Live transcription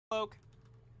cloak.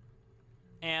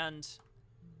 And,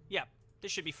 yeah,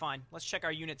 this should be fine. Let's check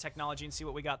our unit technology and see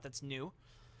what we got that's new.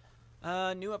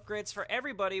 New upgrades for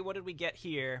everybody. What did we get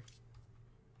here?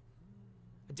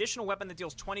 Additional weapon that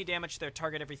deals 20 damage to their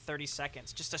target every 30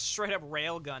 seconds. Just a straight-up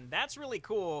railgun. That's really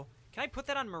cool. Can I put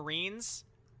that on Marines?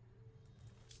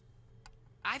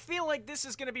 I feel like this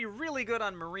is going to be really good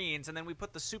on Marines, and then we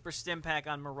put the Super Stim Pack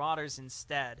on Marauders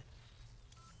instead.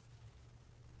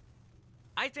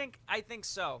 I think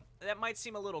so. That might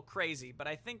seem a little crazy, but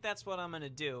I think that's what I'm going to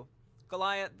do.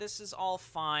 Goliath, this is all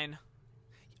fine.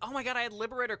 Oh my god, I had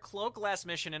Liberator Cloak last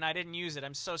mission and I didn't use it.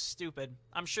 I'm so stupid.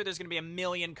 I'm sure there's going to be a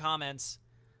million comments.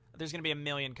 There's going to be a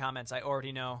million comments, I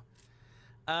already know.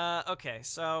 Okay,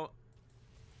 so...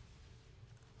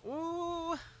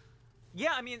 Ooh...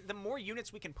 Yeah, I mean, the more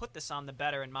units we can put this on, the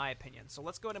better, in my opinion. So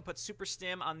let's go ahead and put Super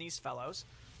Stim on these fellows.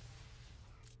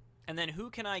 And then who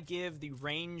can I give the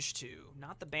range to?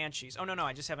 Not the Banshees. Oh, no,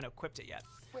 I just haven't equipped it yet.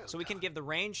 So we can give the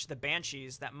range to the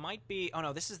Banshees. That might be... Oh,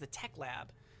 no, this is the Tech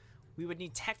Lab. We would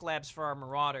need Tech Labs for our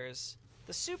Marauders.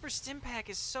 The Super Stim Pack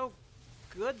is so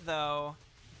good, though.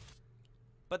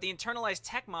 But the internalized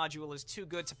tech module is too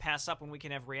good to pass up when we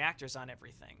can have reactors on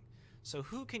everything. So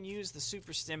who can use the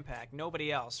Super Stim Pack?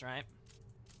 Nobody else, right?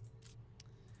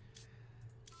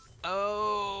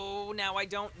 Oh, now I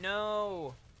don't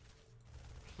know.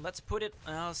 Let's put it...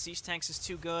 Oh, Siege Tanks is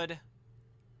too good.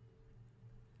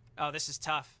 Oh, this is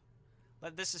tough.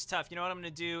 This is tough. You know what I'm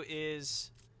going to do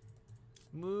is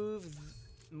move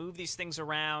these things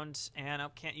around, and I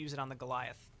can't use it on the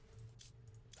Goliath.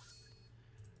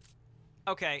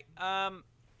 Okay,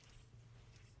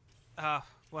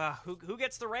 well, who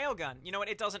gets the railgun? You know what?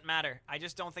 It doesn't matter. I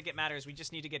just don't think it matters. We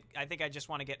just need to get... I think I just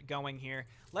want to get going here.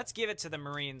 Let's give it to the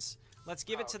Marines. Let's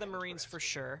give it to the Marines for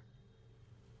sure.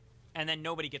 And then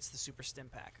nobody gets the Super Stim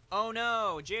Pack. Oh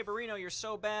no! Jay Barino, you're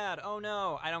so bad. Oh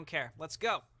no! I don't care. Let's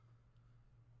go.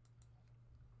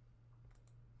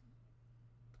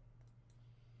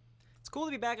 It's cool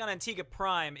to be back on Antigua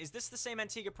Prime. Is this the same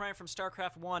Antigua Prime from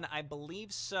StarCraft 1? I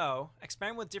believe so.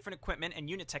 Experiment with different equipment and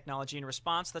unit technology in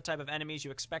response to the type of enemies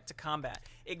you expect to combat.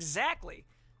 Exactly!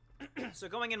 So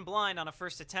going in blind on a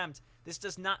first attempt, this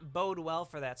does not bode well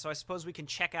for that. So I suppose we can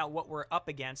check out what we're up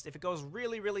against. If it goes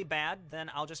really, really bad,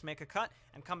 then I'll just make a cut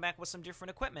and come back with some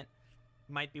different equipment.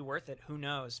 Might be worth it. Who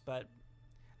knows? But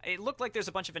it looked like there's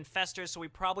a bunch of infestors, so we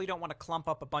probably don't want to clump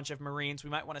up a bunch of Marines. We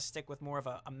might want to stick with more of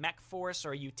a mech force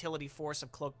or a utility force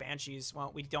of Cloak Banshees.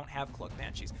 Well, we don't have Cloak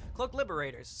Banshees. Cloak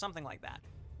Liberators, something like that.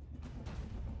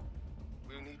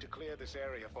 We'll need to clear this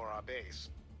area for our base.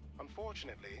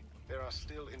 Unfortunately, there are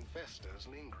still infestors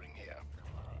lingering here.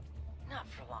 Not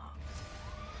for long.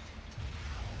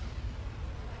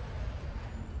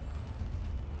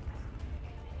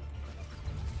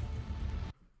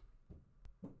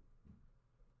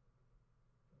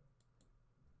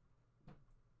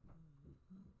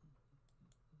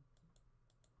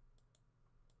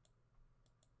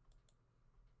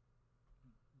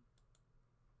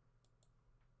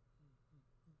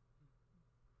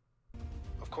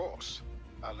 Of course.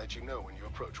 I'll let you know when you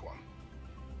approach one.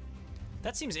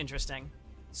 That seems interesting.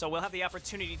 So we'll have the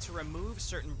opportunity to remove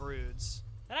certain broods.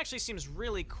 That actually seems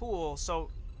really cool, so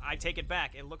I take it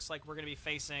back. It looks like we're going to be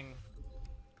facing...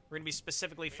 We're going to be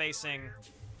specifically facing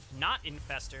not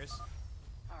infestors.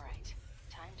 Alright,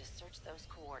 time to search those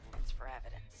coordinates for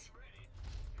evidence.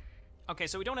 Okay,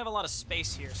 so we don't have a lot of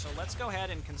space here, so let's go ahead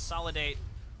and consolidate...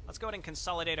 Let's go ahead and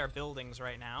consolidate our buildings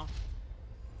right now.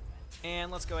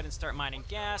 And let's go ahead and start mining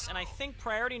gas. And I think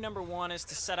priority number one is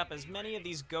to set up as many of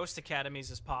these ghost academies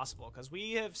as possible, because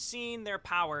we have seen their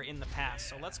power in the past.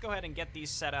 So let's go ahead and get these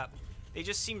set up. They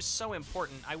just seem so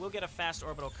important. I will get a fast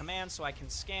orbital command so I can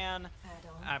scan.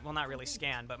 Well, not really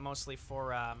scan, but mostly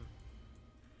for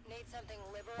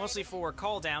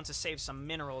call down to save some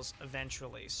minerals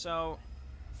eventually. So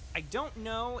I don't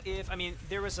know if... I mean,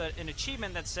 there was an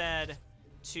achievement that said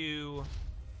to...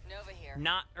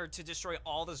 to destroy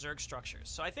all the Zerg structures.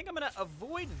 So I think I'm going to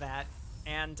avoid that.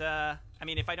 And, I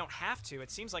mean, if I don't have to, it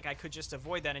seems like I could just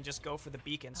avoid that and just go for the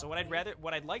beacon. So what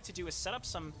I'd like to do is set up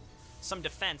some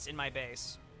defense in my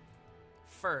base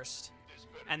first.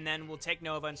 And then we'll take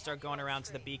Nova and start going around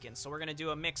to the beacon. So we're going to do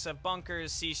a mix of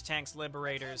bunkers, siege tanks,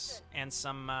 liberators, and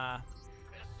some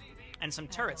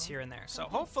turrets here and there. So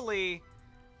hopefully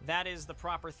that is the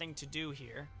proper thing to do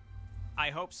here. I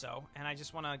hope so, and I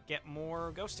just want to get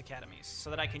more Ghost Academies so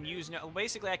that I can use...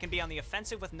 Basically, I can be on the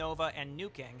offensive with Nova and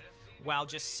nuking while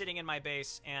just sitting in my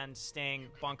base and staying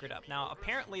bunkered up. Now,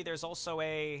 apparently, there's also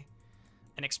an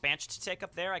expansion to take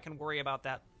up there. I can worry about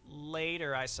that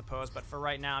later, I suppose, but for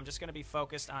right now, I'm just going to be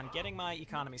focused on getting my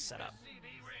economy set up.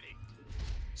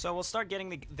 So we'll start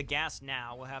getting the gas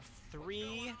now. We'll have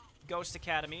 3 Ghost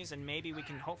Academies, and maybe we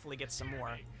can hopefully get some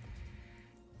more.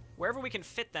 Wherever we can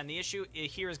fit them, the issue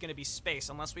here is going to be space,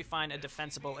 unless we find a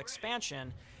defensible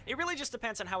expansion. It really just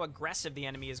depends on how aggressive the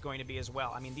enemy is going to be as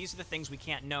well. I mean, these are the things we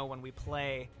can't know when we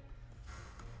play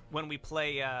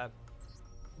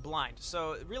blind.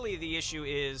 So really the issue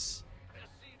is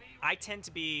I tend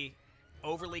to be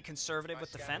overly conservative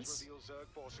with defense. Zerg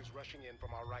forces rushing in from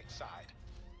our right side.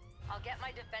 I'll get my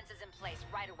defenses in place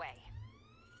right away.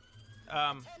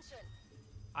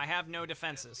 I have no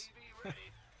defenses.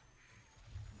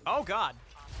 Oh God.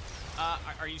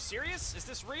 Are you serious? Is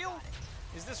this real?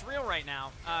 Is this real right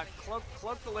now?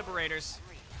 Cloak the Liberators.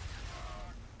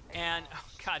 And, oh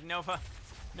God, Nova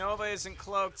isn't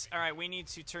cloaked. All right, we need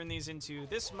to turn these into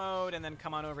this mode and then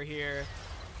come on over here.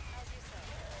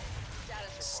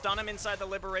 Stun him inside the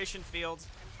Liberation Field.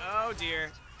 Oh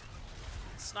dear.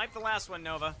 Snipe the last one,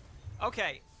 Nova.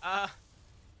 Okay,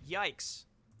 yikes.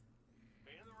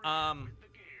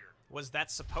 Was that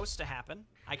supposed to happen?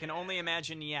 I can only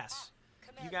imagine yes.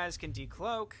 You guys can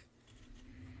decloak.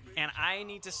 And I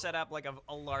need to set up like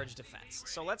a large defense.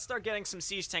 So let's start getting some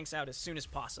siege tanks out as soon as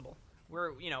possible.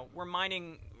 We're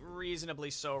mining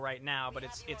reasonably so right now, but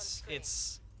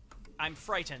it's I'm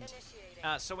frightened.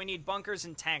 So we need bunkers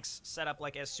and tanks set up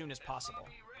like as soon as possible.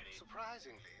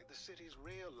 Surprisingly, the city's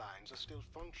rail lines are still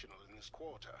functional in this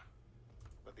quarter,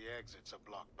 but the exits are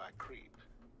blocked by creep.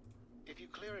 If you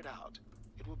clear it out,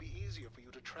 it will be easier for you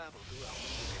to travel throughout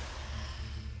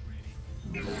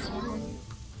the city.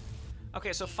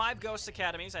 Okay, so 5 Ghost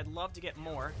Academies. I'd love to get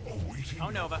more. Oh,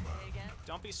 Nova.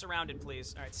 Don't be surrounded,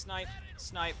 please. All right, snipe,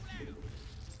 snipe.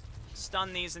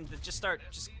 Stun these and just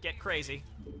get crazy.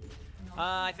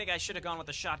 I think I should have gone with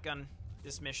the shotgun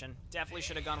this mission. Definitely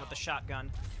should have gone with the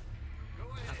shotgun.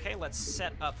 Okay, let's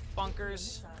set up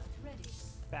bunkers.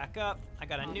 Back up. I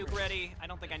got a nuke ready. I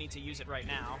don't think I need to use it right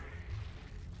now.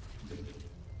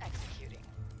 Executing.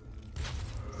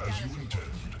 As you intend.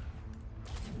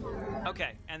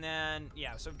 Okay, and then,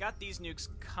 yeah, so we've got these nukes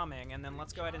coming, and then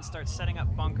let's go ahead and start setting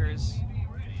up bunkers,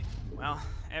 well,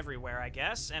 everywhere, I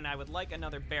guess. And I would like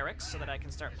another barracks so that I can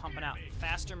start pumping out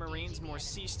faster Marines, more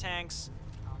siege tanks.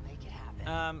 I'll make it happen.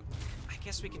 I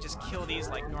guess we could just kill these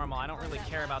like normal. I don't really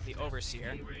care about the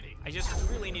Overseer. I just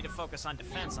really need to focus on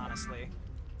defense, honestly.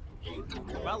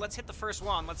 Well, let's hit the first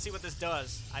one. Let's see what this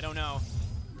does. I don't know.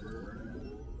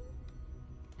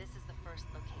 This is the first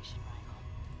location, Rifle.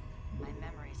 My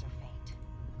memories are faint,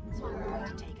 so I'm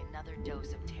going to take another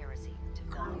dose of Terrazine to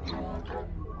fill them in.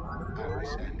 I'm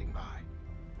standing by.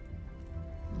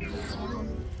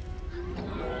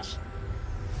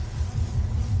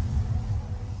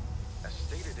 As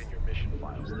stated in your mission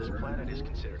files, this planet is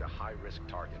considered a high-risk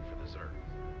target for the Zerg.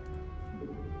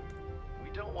 We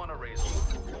don't want to raise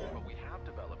alarm, but we have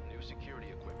developed new security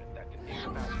equipment that can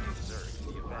incapacitate the Zerg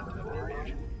in the event of an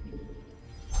invasion.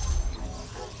 We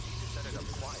need to set it up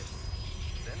quietly.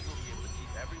 Then we'll be able to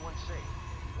keep everyone safe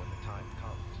when the time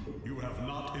comes. You have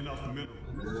not enough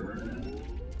minerals.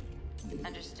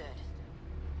 Understood.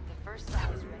 The first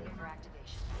site is ready for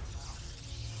activation.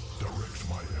 Direct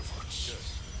my efforts. Good.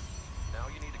 Now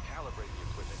you need to calibrate the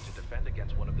equipment to defend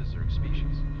against one of the Zerg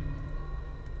species.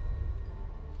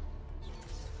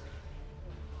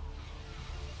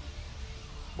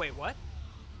 Wait, what?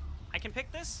 I can pick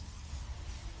this?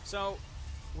 So,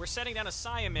 we're setting down a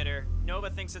psi emitter. Nova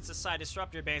thinks it's a psi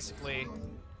disruptor, basically.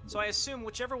 So I assume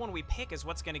whichever one we pick is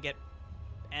what's going to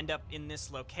end up in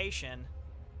this location.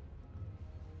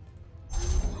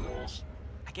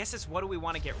 I guess it's what do we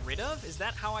want to get rid of? Is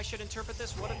that how I should interpret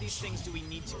this? What of these things do we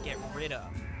need to get rid of?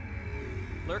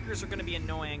 Lurkers are going to be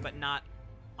annoying, but not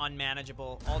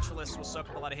unmanageable. Ultralisks will soak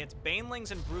up a lot of hits.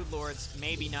 Banelings and Broodlords,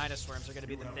 maybe Nidoswarms are going to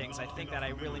be the things I think that I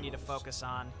really need to focus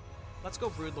on. Let's go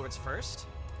Broodlords first.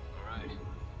 Alright,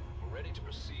 we're ready to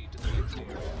proceed to the next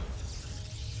area.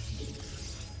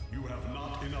 You have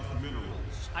not enough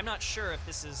minerals. I'm not sure if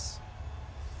this is...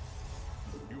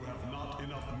 You have not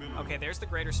enough minerals. Okay, there's the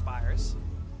Greater Spires.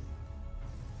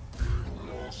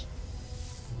 Confirm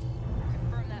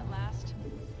that last.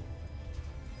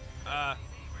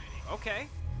 Okay.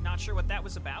 Not sure what that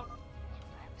was about. I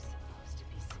was supposed to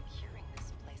be securing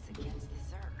this place against the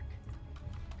Zerg.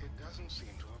 It doesn't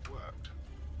seem to have worked.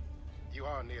 You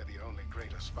are near the only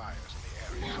greater spires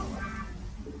in the area.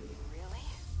 Really?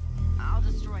 I'll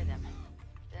destroy them.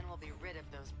 Then we'll be rid of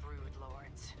those brood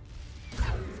lords.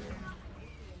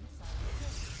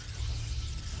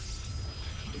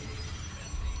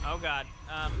 Oh god.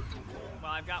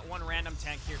 Well, I've got one random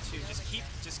tank here too.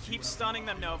 Just keep stunning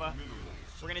them, Nova.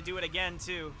 We're gonna do it again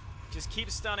too. Just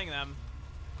keep stunning them.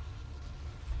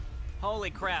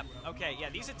 Holy crap. Okay, yeah,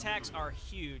 these attacks are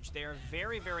huge. They are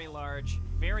very, very large,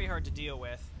 very hard to deal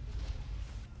with.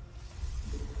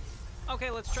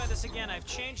 Okay, let's try this again. I've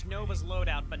changed Nova's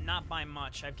loadout, but not by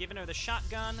much. I've given her the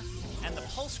shotgun and the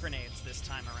pulse grenades this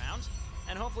time around,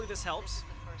 and hopefully this helps. The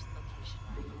first location,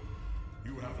 Michael.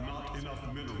 You have not enough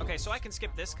minerals. Okay, so I can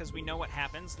skip this because we know what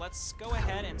happens. Let's go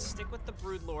ahead and stick with the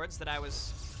Brood Lords that I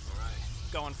was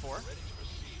going for. Ready to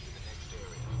proceed to the next area.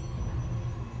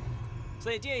 So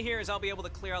the idea here is I'll be able to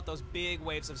clear out those big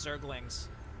waves of Zerglings.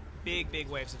 Big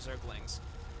waves of Zerglings.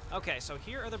 Okay, so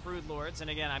here are the Brood Lords, and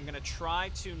again, I'm going to try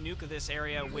to nuke this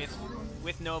area with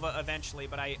Nova eventually,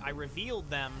 but I revealed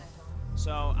them,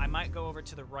 so I might go over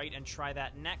to the right and try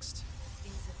that next.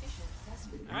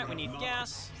 Alright, we need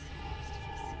gas.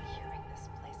 Securing this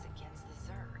place against the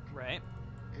Zerg. Right.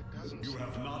 It doesn't You seem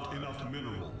have to not work. enough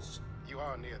minerals. You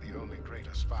are near the only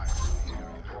greater spires in the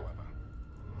area, however.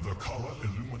 The color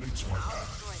illuminates my I'll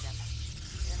path. destroy them.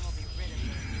 Then we'll be rid of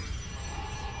them.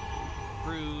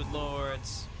 Brood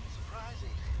Lords.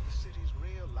 Surprisingly, the city's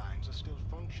rail lines are still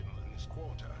functional in this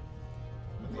quarter,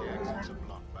 but the exits are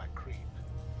blocked by creep.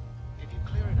 If you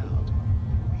clear it out, it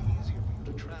will be easier for you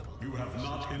to travel. You have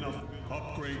not enough.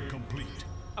 Upgrade complete.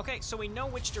 Okay, so we know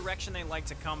which direction they like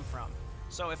to come from.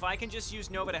 So if I can just use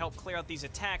Nova to help clear out these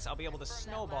attacks, I'll be able to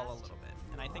snowball a little bit.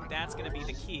 And I think that's going to be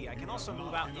the key. I can also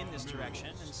move out in this direction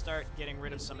and start getting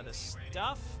rid of some of this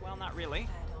stuff. Well, not really.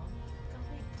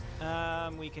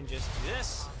 We can just do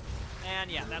this.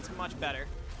 And yeah, that's much better.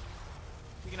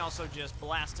 We can also just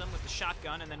blast them with the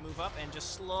shotgun and then move up and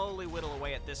just slowly whittle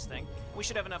away at this thing. We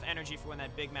should have enough energy for when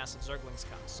that big massive Zerglings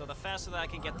comes. So the faster that I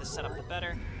can get this set up, the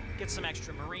better. Get some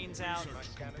extra Marines out. My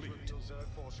scanners reveal Zerg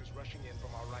forces rushing in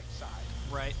from our right side.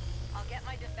 Right. I'll get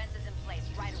my defenses in place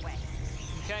right away.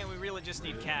 Okay, we really just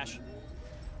need cash.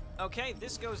 Okay,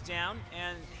 this goes down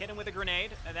and hit him with a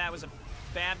grenade. That was a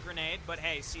bad grenade, but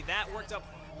hey, see, that worked out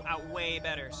way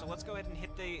better. So let's go ahead and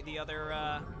hit the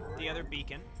other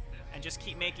beacon and just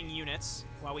keep making units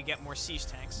while we get more siege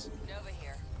tanks. Nova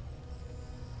here.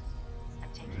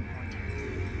 I'm taking more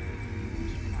terrorists.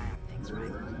 Keep an eye on things,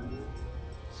 right?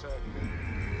 Certainly.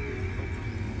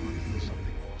 Hopefully we'll do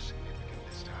something more significant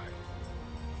this time.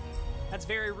 That's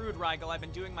very rude, Rigel. I've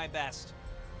been doing my best.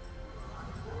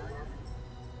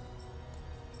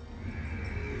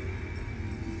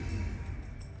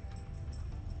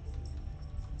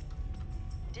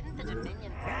 Didn't the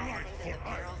Dominion boss say that the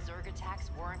Feral Zerg attacks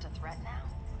weren't a threat now?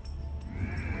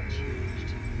 What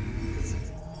changed? Must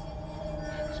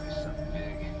be something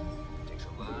big. Takes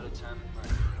a lot of time and money.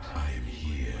 I am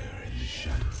here in the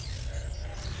shadows.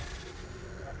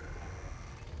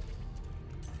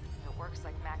 If it works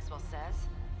like Maxwell says,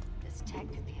 this tech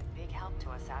could be a big help to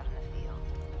us out in the field.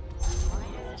 Why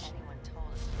hasn't anyone told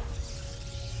us about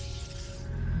this?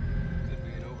 Could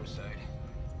be an oversight.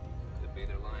 Could be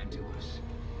they're lying to us.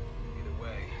 Either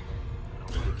way, I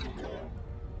don't like it.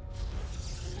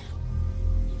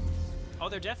 Oh,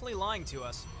 they're definitely lying to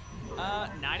us.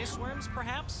 Nidus Worms,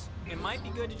 perhaps? It might be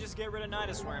good to just get rid of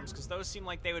Nidus Worms, because those seem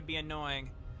like they would be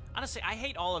annoying. Honestly, I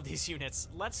hate all of these units.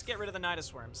 Let's get rid of the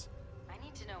Nidus Worms. I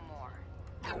need to know more.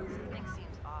 Something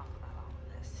seems off about all of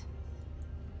this.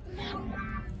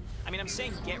 I mean, I'm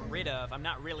saying get rid of. I'm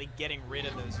not really getting rid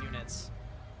of those units.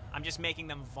 I'm just making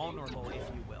them vulnerable, if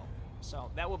you will.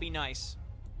 So, that will be nice.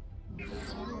 We're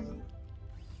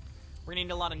gonna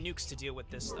need a lot of nukes to deal with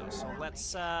this, though, so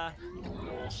let's, Not enough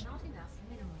minerals.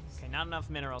 Okay, not enough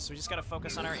minerals, so we just gotta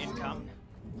focus on our income.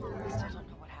 I still don't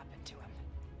know what happened to him.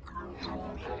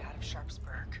 How he made it out of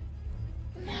Sharpsburg.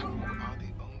 You are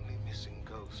the only missing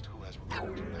ghost who has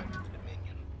reported back to the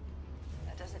Dominion.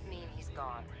 That doesn't mean he's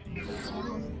gone.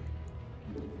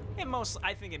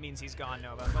 I think it means he's gone,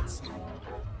 Nova.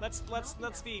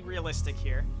 Let's be realistic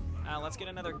here. Let's get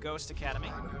another Ghost Academy.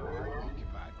 I know you're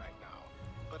occupied right now,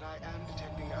 but I am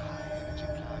detecting a high-energy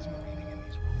plasma reading in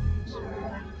these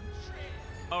rooms.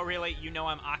 Oh, really? You know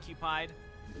I'm occupied?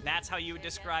 That's how you would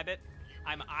describe it?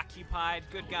 I'm occupied?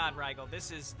 Good God, Rigel.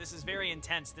 This is very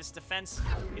intense. This defense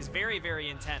is very, very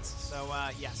intense. So,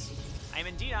 yes. I am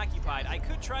indeed occupied. I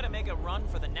could try to make a run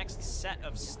for the next set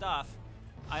of stuff.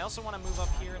 I also want to move up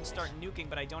here and start nuking,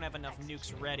 but I don't have enough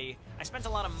nukes ready. I spent a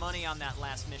lot of money on that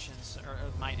last mission,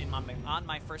 on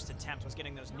my first attempt, was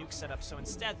getting those nukes set up. So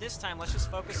instead, this time, let's just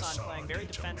focus on playing very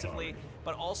defensively,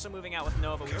 but also moving out with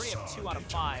Nova. We already have 2 out of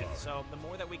 5, so the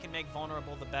more that we can make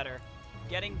vulnerable, the better.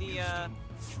 Getting the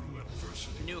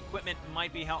new equipment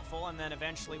might be helpful, and then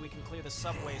eventually we can clear the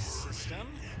subway system.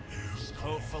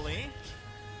 Hopefully.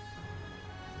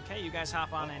 Okay, you guys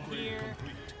hop on in here.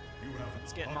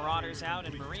 Let's get Marauders out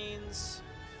and Marines.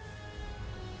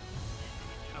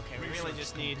 Okay, we really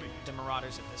just need the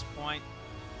Marauders at this point.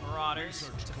 Marauders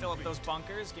to fill up those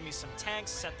bunkers. Give me some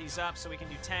tanks. Set these up so we can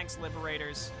do tanks,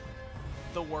 Liberators,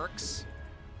 the works.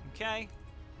 Okay.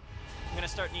 I'm gonna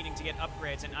start needing to get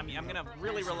upgrades, and I'm gonna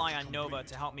really rely on Nova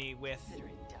to help me with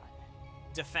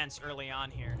defense early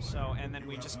on here. So, and then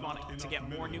we just want to get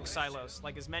more nuke silos,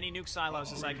 like as many nuke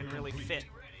silos as I can really fit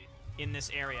in this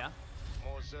area.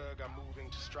 More Zerg are moving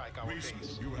to strike our base.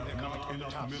 You have They're coming not from the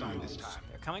enough top side minerals. this time.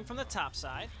 They're coming from the top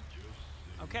side.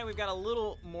 Okay, we've got a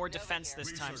little more defense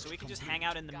this time, so we can just hang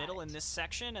out in the middle in this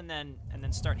section and then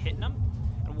start hitting them.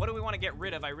 And what do we want to get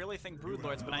rid of? I really think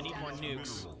Broodlords, but I need more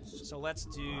nukes. So let's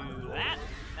do that.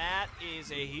 That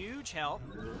is a huge help.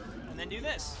 And then do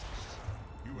this.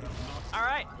 All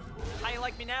right. How you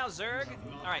like me now, Zerg?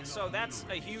 All right, so that's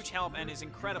a huge help and is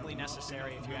incredibly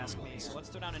necessary, if you ask me. So let's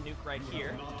throw down a nuke right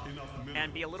here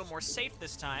and be a little more safe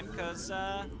this time, because,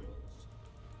 and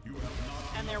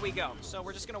there we go. So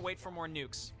we're just going to wait for more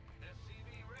nukes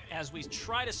as we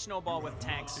try to snowball with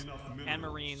tanks and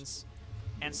Marines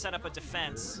and set up a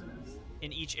defense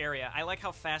in each area. I like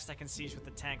how fast I can siege with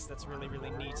the tanks. That's really,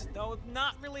 really neat. Though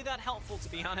not really that helpful, to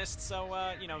be honest. So,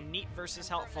 you know, neat versus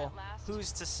helpful.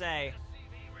 Who's to say?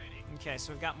 Okay,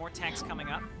 so we've got more tanks coming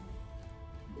up.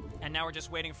 And now we're just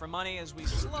waiting for money as we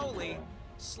slowly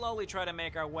try to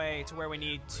make our way to where we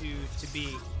need to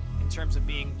be in terms of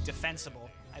being defensible.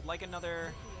 I'd like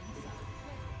another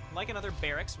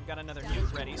barracks. We've got another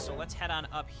nuke ready, so let's head on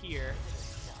up here.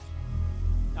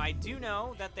 Now, I do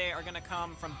know that they are going to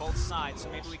come from both sides, so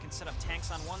maybe we can set up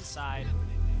tanks on one side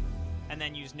and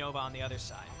then use Nova on the other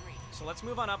side. So let's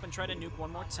move on up and try to nuke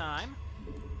one more time.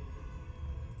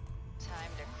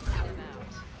 Time to clean them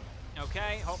out.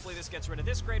 Okay, hopefully this gets rid of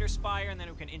this Greater Spire, and then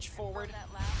we can inch forward.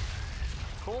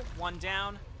 Cool, one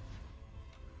down.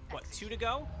 What, 2 to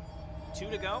go? 2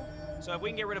 to go. So if we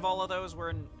can get rid of all of those,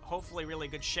 we're in hopefully really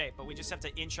good shape, but we just have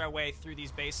to inch our way through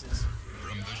these bases.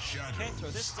 Okay, throw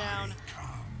this down.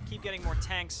 Keep getting more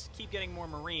tanks, keep getting more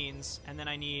Marines, and then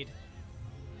I need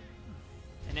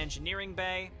an engineering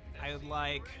bay. I would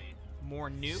like more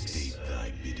nukes.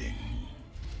 Thy bidding.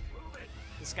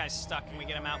 This guy's stuck. Can we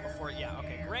get him out before? Yeah,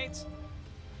 okay, great.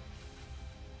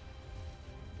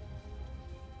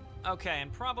 Okay,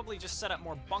 and probably just set up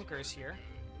more bunkers here.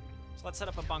 So let's set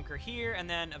up a bunker here, and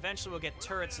then eventually we'll get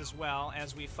turrets as well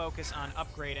as we focus on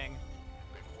upgrading.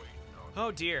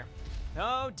 Oh dear.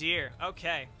 Oh dear.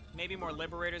 Okay. Maybe more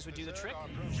Liberators would do the trick.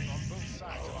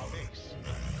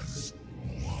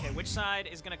 Okay, which side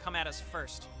is going to come at us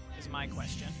first is my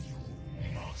question.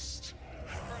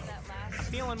 I'm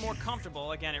feeling more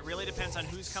comfortable. Again, it really depends on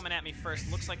who's coming at me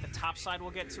first. Looks like the top side will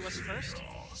get to us first.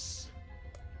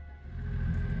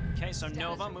 Okay, so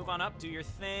Nova, move on up, do your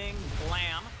thing.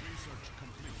 Blam.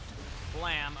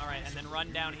 Blam. All right, and then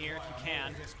run down here if you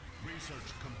can.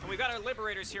 And we've got our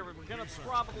Liberators here. We're going to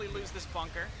probably lose this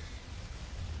bunker.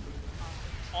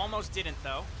 Almost didn't,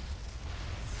 though.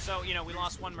 So, you know, we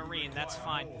lost one Marine. That's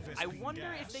fine. I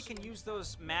wonder if they can use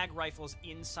those mag rifles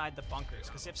inside the bunkers,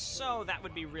 because if so, that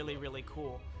would be really, really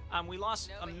cool. We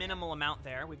lost a minimal amount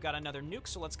there. We've got another nuke,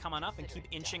 so let's come on up and keep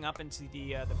inching up into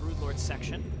the Broodlord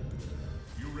section.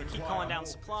 Keep calling down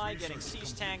supply, getting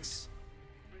siege tanks,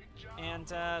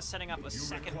 and setting up a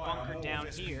second bunker down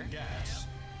here.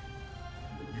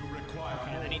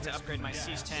 Okay, and I need to upgrade my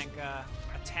siege tank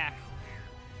attack.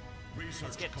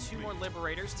 Let's get 2 more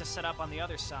Liberators to set up on the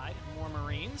other side. More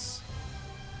Marines.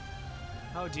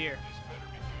 Oh dear.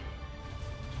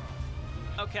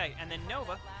 Okay, and then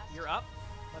Nova, you're up.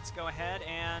 Let's go ahead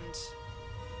and...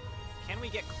 Can we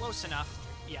get close enough?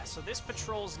 Yeah, so this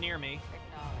patrol's near me,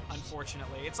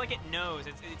 unfortunately. It's like it knows.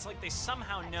 It's like they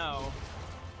somehow know.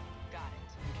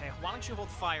 Okay, why don't you hold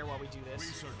fire while we do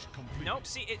this? Nope,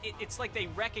 see, it's like they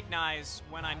recognize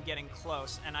when I'm getting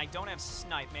close, and I don't have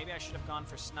snipe. Maybe I should have gone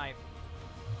for snipe.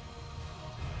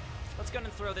 Let's go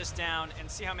and throw this down and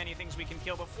see how many things we can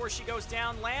kill before she goes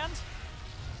down. Land?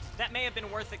 That may have been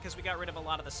worth it because we got rid of a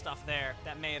lot of the stuff there.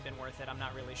 That may have been worth it, I'm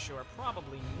not really sure.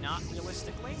 Probably not,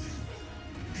 realistically.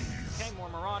 Okay, more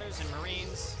Marauders and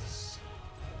Marines.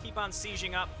 Keep on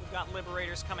sieging up. We've got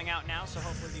Liberators coming out now, so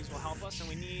hopefully these will help us. And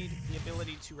we need the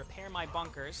ability to repair my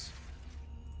bunkers.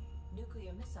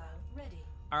 Nuclear missile ready.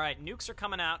 All right, nukes are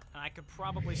coming out, and I could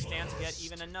probably stand to get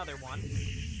even another one.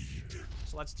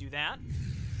 So let's do that.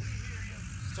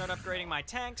 Start upgrading my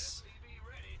tanks.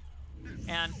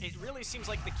 And it really seems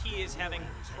like the key is having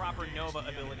proper Nova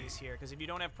abilities here, because if you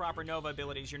don't have proper Nova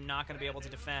abilities, you're not going to be able to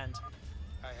defend.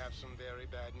 I have some very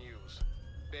bad news.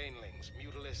 Banelings,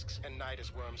 Mutalisks, and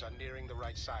Nidus worms are nearing the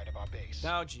right side of our base.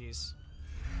 Oh, jeez.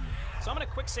 So I'm going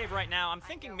to quick save right now. I'm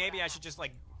thinking maybe I should just,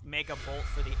 like, make a bolt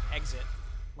for the exit.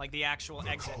 like the actual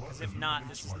exit, because if not,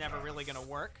 this is never really gonna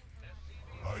work.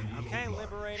 Okay,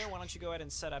 Liberator, why don't you go ahead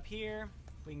and set up here?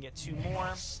 We can get 2 more.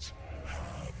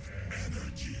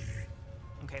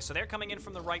 Okay, so they're coming in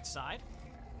from the right side.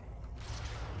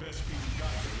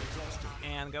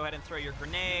 And go ahead and throw your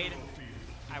grenade.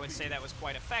 I would say that was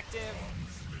quite effective.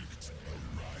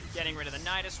 Getting rid of the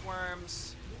Nidus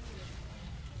worms.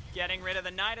 Getting rid of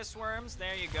the Nidus worms.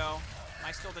 There you go. Am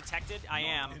I still detected? I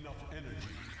am.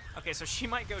 Okay, so she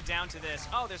might go down to this.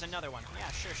 Oh, there's another one. Yeah,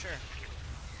 sure.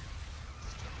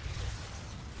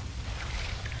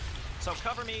 So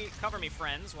cover me,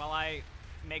 friends, while I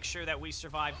make sure that we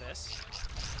survive this.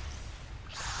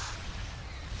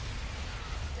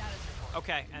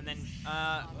 Okay, and then,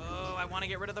 oh, I want to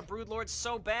get rid of the Broodlords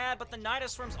so bad, but the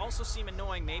Nidus Worms also seem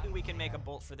annoying. Maybe we can make a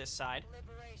bolt for this side.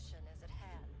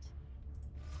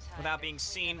 Without being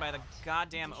seen by the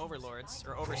goddamn Overlords,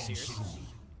 or Overseers.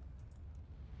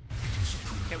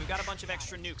 Okay, we've got a bunch of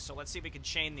extra nukes, so let's see if we can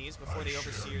chain these before the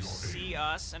Overseers see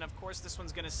us. And of course, this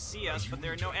one's gonna see us, but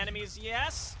there are no enemies.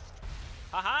 Yes!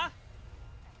 Haha!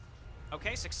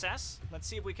 Okay, success. Let's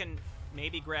see if we can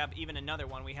maybe grab even another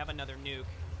one. We have another nuke.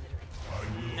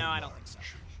 No, I don't think so.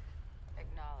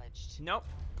 Acknowledged. Nope.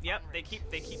 Yep, they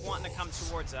keep wanting to come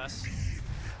towards us.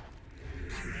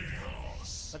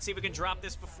 Let's see if we can drop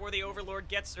this before the Overlord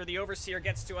gets, or the Overseer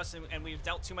gets to us, and we've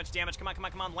dealt too much damage. Come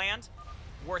on, land.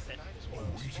 Worth it.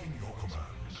 Awaiting your command.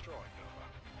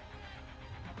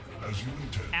 As you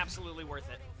intend. Absolutely worth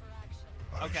it.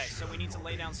 Okay, so we need to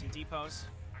lay down some depots.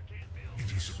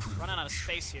 It is a privilege. Running out of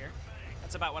space here.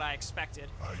 That's about what I expected.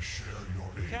 I share your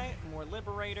aim. Okay, more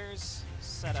Liberators.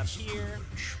 Set up here.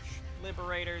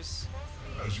 Liberators.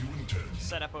 As you intend.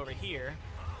 Set up over here.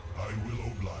 I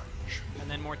will oblige. And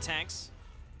then more tanks.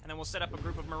 And then we'll set up a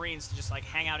group of Marines to just like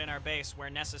hang out in our base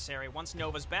where necessary. Once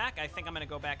Nova's back, I think I'm gonna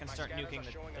go back and start nuking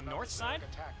the north side.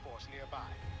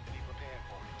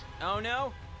 Oh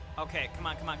no! Okay, come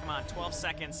on. 12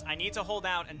 seconds. I need to hold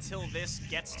out until this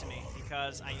gets to me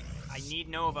because I need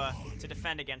Nova to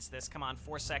defend against this. Come on,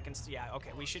 4 seconds. Yeah,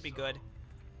 okay, we should be good.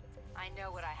 I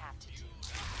know what I have to do.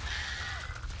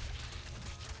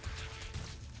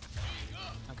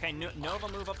 Okay, Nova,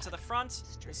 move up to the front.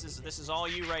 This is all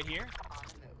you right here.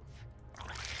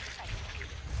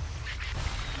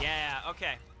 Yeah,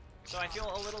 okay. So I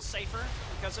feel a little safer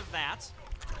because of that.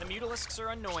 The Mutalisks are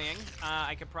annoying.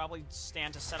 I could probably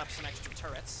stand to set up some extra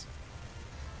turrets.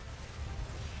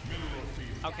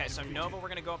 Okay, so Nova, we're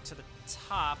gonna go up to the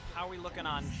top. How are we looking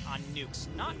on nukes?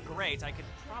 Not great. I could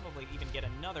probably even get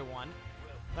another one.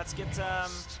 Let's get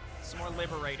some more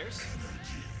Liberators.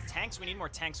 Tanks, we need more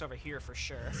tanks over here for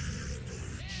sure.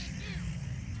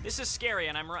 This is scary,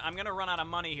 and I'm gonna run out of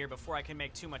money here before I can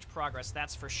make too much progress,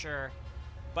 that's for sure.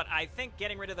 But I think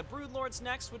getting rid of the Broodlords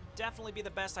next would definitely be the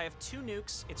best. I have 2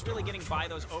 nukes. It's really getting by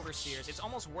those Overseers. It's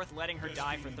almost worth letting her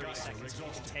die for 30 seconds if you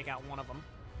can take out one of them.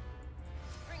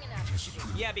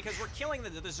 Yeah, because we're killing the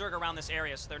Zerg around this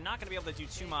area, so they're not going to be able to do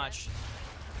too much.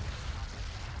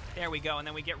 There we go, and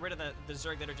then we get rid of the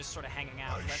Zerg that are just sort of hanging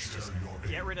out. Let's just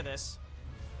get rid of this.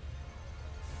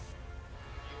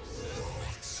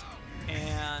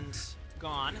 And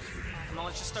gone. And then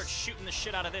let's just start shooting the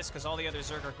shit out of this because all the other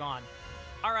Zerg are gone.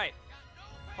 All right.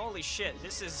 Holy shit,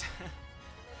 this is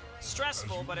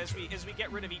stressful, but as we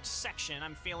get rid of each section,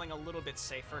 I'm feeling a little bit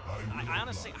safer. I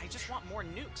honestly, I just want more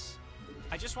nukes.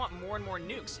 I just want more and more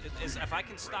nukes. If I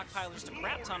can stockpile just a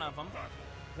crap ton of them,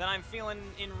 then I'm feeling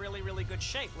in really, really good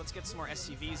shape. Let's get some more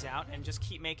SCVs out and just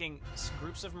keep making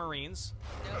groups of Marines.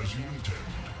 As you intend.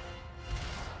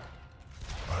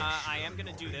 I am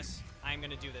gonna do this. I am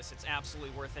gonna do this. It's absolutely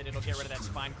worth it. It'll get rid of that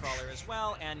Spine Crawler as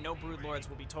well, and no Broodlords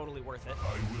will be totally worth it.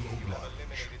 I will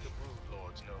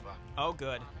oblige. Oh,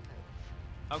 good.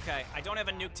 Okay, I don't have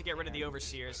a nuke to get rid of the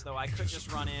Overseers, though I could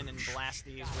just run in and blast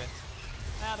these with...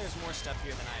 Ah, there's more stuff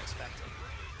here than I expected.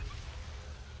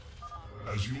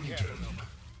 As you intend.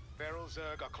 Feral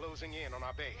Zerg are closing in on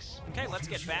our base. Okay, let's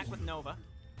get back with Nova.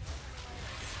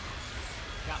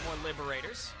 Got more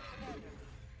Liberators.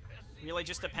 Really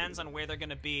just depends on where they're going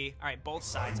to be. All right, both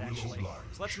sides, actually.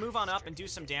 So let's move on up and do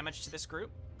some damage to this group.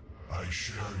 I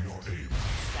share your aim.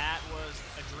 That was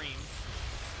a dream.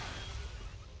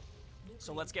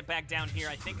 So let's get back down here.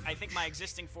 I think my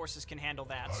existing forces can handle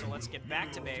that. So let's get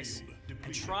back to base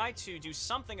and try to do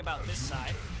something about this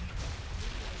side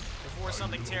before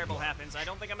something terrible happens. I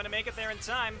don't think I'm going to make it there in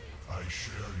time. I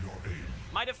share your aim.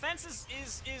 My defense is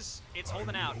it's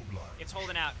holding out. It's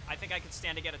holding out. I think I could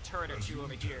stand to get a turret or two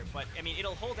over here, but I mean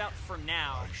it'll hold out for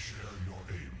now. I share your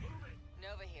aim.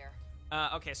 Nova here.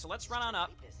 Okay, so let's run on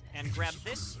up and grab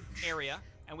this area,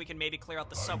 and we can maybe clear out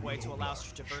the subway to allow us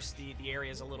to traverse the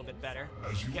areas a little bit better.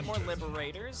 Get more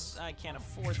liberators. I can't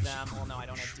afford them. Well, no, I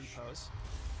don't have depots.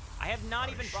 I have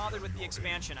not even bothered with the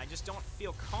expansion. I just don't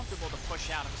feel comfortable to push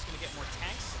out. I'm just going to get more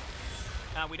tanks.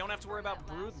 We don't have to worry about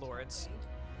brood lords.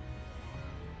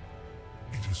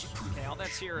 Okay, all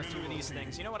that's here are a few of these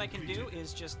things. You know what I can do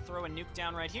is just throw a nuke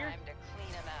down right here. Time to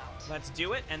clean 'em out. Let's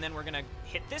do it, and then we're gonna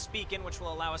hit this beacon, which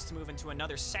will allow us to move into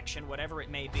another section, whatever it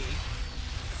may be.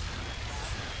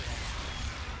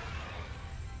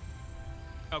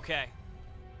 Okay.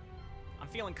 I'm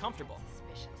feeling comfortable.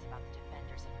 Suspicions about the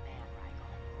defenders of man, Rigel.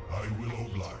 I will I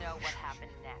need oblige. to know what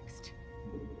happened next.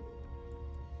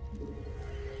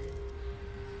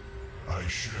 I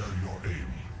share your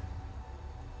aim.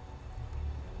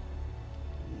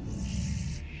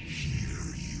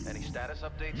 Any status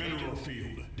updates, Mineral Agent?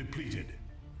 field depleted.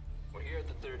 We're here at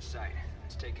the third site.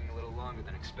 It's taking a little longer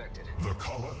than expected. The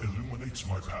color illuminates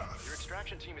my Your path.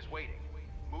 extraction team is waiting.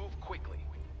 Move quickly.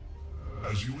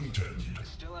 As you intend. We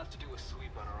still have to do a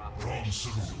sweep on our Wrong, operations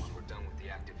sir. when we're done with the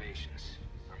activations.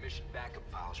 Our mission backup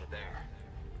files are there.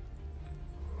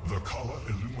 The color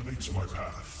illuminates my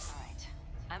path. All right.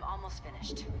 I'm almost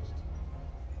finished.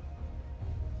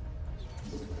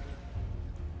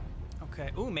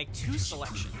 Okay. Ooh, make 2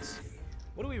 selections.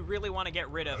 What do we really want to get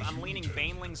rid of? I'm leaning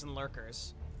banelings and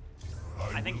lurkers.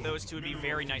 I think those 2 would be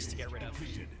very nice to get rid of.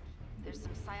 There's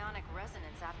some psionic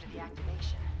resonance after the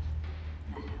activation.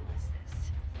 The hell is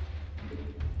this?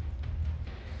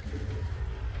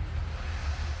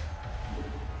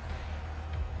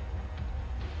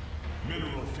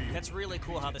 Mineral field. That's really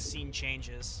cool how the scene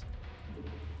changes.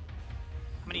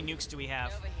 How many nukes do we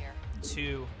have? Over here.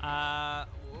 2.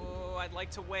 Oh, I'd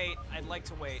like to wait. I'd like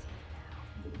to wait.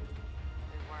 We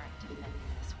weren't defending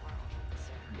this world from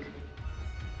Zerg.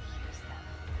 Use them.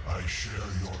 I share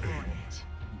your aim.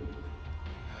 Destroy it.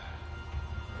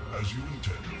 As you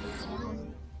intend.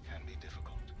 Can be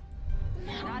difficult.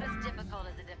 Not as difficult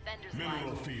as the defenders' Mineral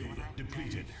lives. field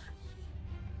depleted.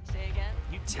 Say again?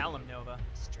 You tell him, Nova.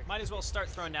 Might as well start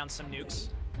throwing down some nukes.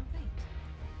 Complete.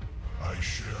 I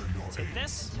share your Take aim.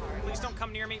 this. Please don't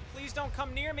come near me. Please don't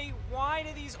come near me. Why do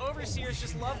these overseers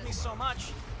just love me so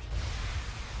much?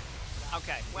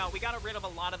 Okay, well, we got rid of a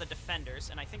lot of the defenders,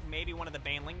 and I think maybe one of the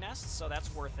baneling nests, so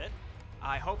that's worth it.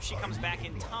 I hope she comes back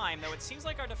in time, though it seems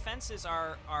like our defenses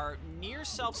are near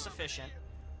self-sufficient.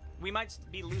 We might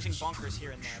be losing bunkers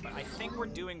here and there, but I think we're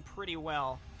doing pretty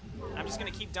well. I'm just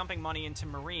going to keep dumping money into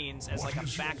Marines as like a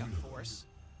backup force.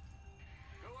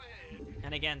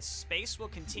 And again, space will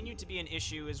continue to be an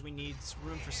issue as we need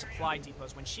room for supply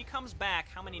depots. When she comes back,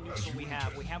 how many nukes will we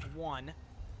have? We have 1.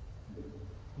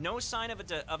 No sign of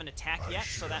an attack yet,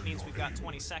 so that means we've got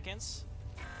 20 seconds.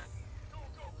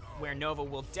 Where Nova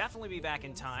will definitely be back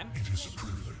in time. It is a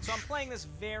privilege. So I'm playing this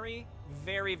very,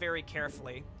 very, very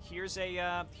carefully. Here's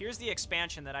the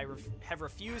expansion that I have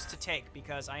refused to take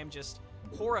because I am just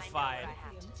horrified.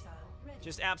 Missile ready.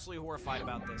 Just absolutely horrified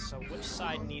about this. So which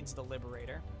side needs the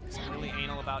Liberator? 'Cause I'm really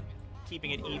anal about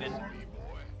keeping it even. Alright,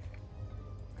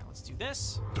 let's do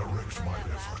this. Direct my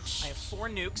efforts. I have 4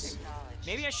 nukes.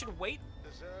 Maybe I should wait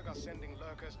The Zerg are sending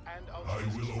lurkers and I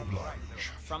outposts will from the right. oblige.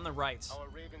 from the right. Our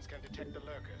ravens can detect the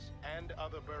lurkers and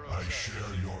other burrow I Zerg.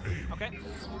 share your aim. Okay,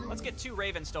 let's get 2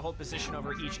 Ravens to hold position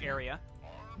over each area.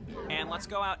 And let's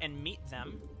go out and meet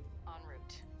them. En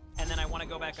route. And then I want to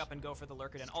go back up and go for the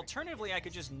Lurkerden. Alternatively, I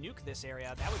could just nuke this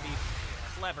area. That would be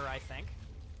clever, I think.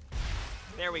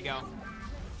 There we go.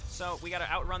 So we got to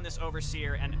outrun this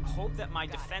Overseer and hope that my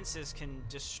defenses can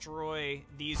destroy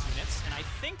these units. And I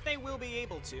think they will be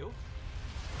able to.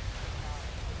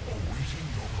 Awaiting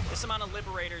your command. This amount of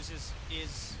Liberators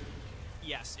is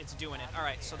yes, it's doing it. All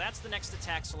right, so that's the next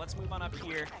attack. So let's move on up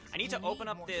here. I need to open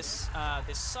up this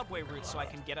this subway route so I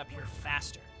can get up here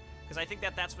faster. Because I think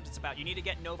that's what it's about. You need to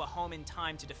get Nova home in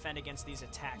time to defend against these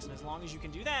attacks. And as long as you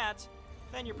can do that,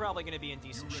 then you're probably going to be in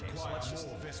decent shape. So let's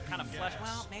just kind of flesh...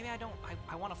 Well, maybe I don't...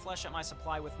 I want to flesh up my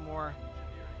supply with more...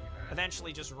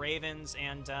 Eventually just Ravens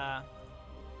and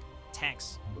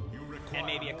tanks. And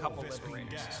maybe a couple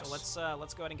Liberators. So let's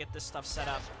go ahead and get this stuff set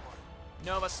up.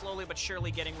 Nova slowly but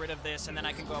surely getting rid of this, and then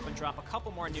I can go up and drop a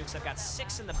couple more nukes. I've got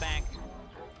 6 in the bank,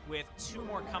 with 2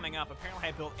 more coming up. Apparently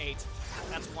I built 8.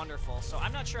 That's wonderful. So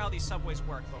I'm not sure how these subways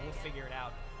work, but we'll figure it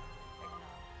out.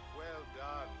 Well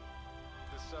done.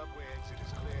 The subway exit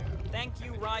is clear. Thank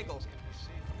you, Rigel. Can be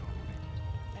safely opened.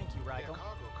 Thank you, Their Rigel.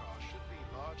 cargo cars should be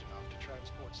large enough to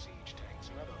transport siege tanks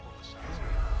and other oversized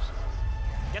vehicles.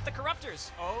 Get the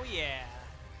Corruptors! Oh, yeah.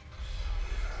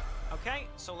 Okay,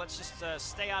 so let's just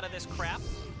stay out of this crap.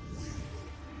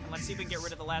 And let's see if we can get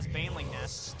rid of the last Baneling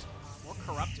nest. More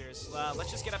Corruptors.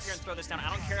 Let's just get up here and throw this down. I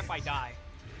don't care if I die.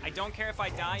 I don't care if I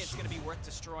die, it's going to be worth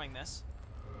destroying this.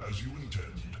 As you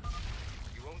intend.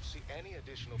 You won't see any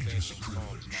additional It is a bases spawns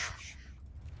privilege.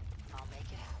 now. I'll make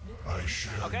it happen. I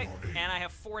share Okay, your aim. and I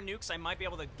have 4 nukes. I might be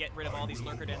able to get rid of all these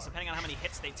lurker dens, depending on how many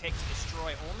hits they take to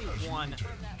destroy. Only As you 1. intend.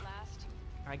 That last.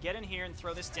 All right, get in here and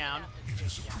throw this down. It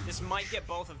is a privilege. This might get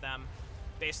both of them,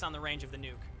 based on the range of the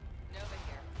nuke. Nova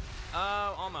here.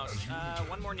 Oh, almost. As you intend.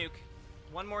 One more nuke.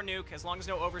 One more nuke. As long as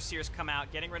no overseers come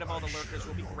out, getting rid of all the lurkers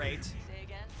will be great. Say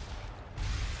again?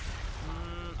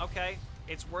 Okay,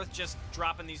 it's worth just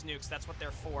dropping these nukes. That's what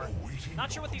they're for. Awaiting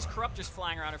Not sure what these command. corruptors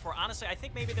flying around are for. Honestly, I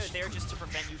think maybe they're there just to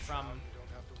prevent you from... You don't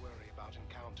have to worry about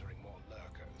encountering more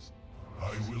lurkers.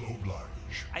 I will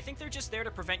oblige. I think they're just there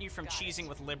to prevent you from cheesing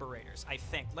with liberators, I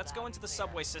think. Let's go into the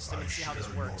subway system I and see how this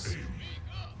share your works. aim.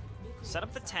 Set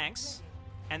up the tanks,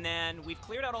 and then we've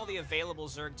cleared out all the available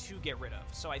Zerg to get rid of.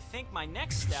 So I think my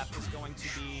next step is going to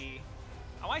be...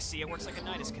 Oh, I see. It works like a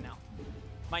Nidus Canal.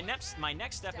 My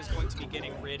next step is going to be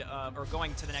getting rid of, or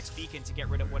going to the next beacon to get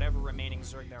rid of whatever remaining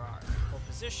Zerg there are. Hold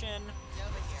position.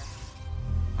 Nova here.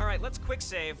 All right, let's quick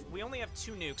save. We only have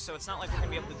 2 nukes, so it's not like we're gonna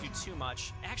be able to do too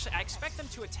much. Actually, I expect them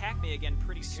to attack me again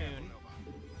pretty soon.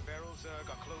 Feral Zerg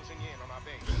are closing in on our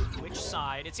base. Which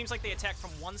side? It seems like they attack from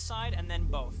one side and then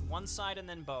both. One side and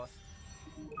then both.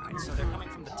 All right, so they're coming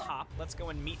from the top. Let's go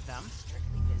and meet them.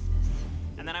 Strictly business.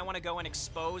 And then I want to go and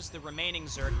expose the remaining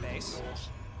Zerg base.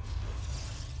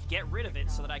 Get rid of it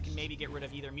so that I can maybe get rid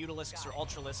of either Mutalisks or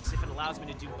Ultralisks. If it allows me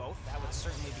to do both, that would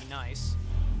certainly be nice.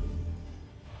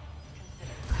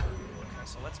 Okay,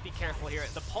 so let's be careful here.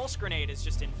 The Pulse Grenade is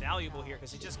just invaluable here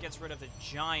because it just gets rid of the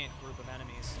giant group of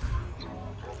enemies.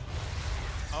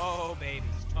 Oh, baby.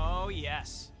 Oh,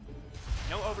 yes.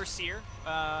 No Overseer.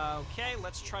 Okay,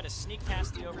 let's try to sneak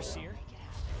past the Overseer.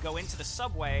 Go into the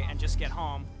subway and just get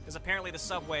home. Because apparently the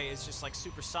subway is just like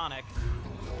supersonic.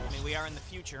 I mean, we are in the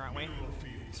future, aren't we?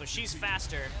 So she's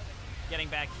faster getting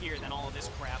back here than all of this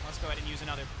crap. Let's go ahead and use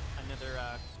another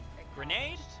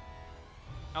grenade.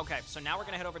 Okay, so now we're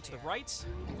going to head over to the right.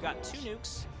 We've got 2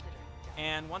 nukes.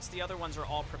 And once the other ones are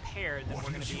all prepared, then we're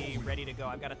going to be ready to go.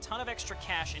 I've got a ton of extra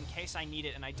cash in case I need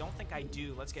it, and I don't think I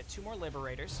do. Let's get 2 more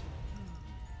Liberators.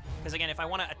 Because again, if I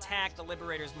want to attack, the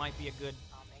Liberators might be I'll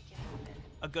make it happen.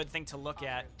 a good thing to look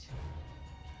at.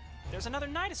 There's another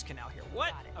Nidus Canal here.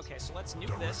 What? Okay, so let's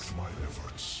nuke this. Direct my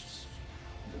efforts.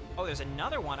 Oh, there's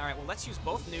another one. All right, well, let's use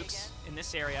both nukes in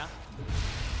this area.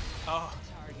 Oh,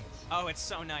 Target. oh, it's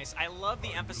so nice. I love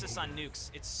the emphasis on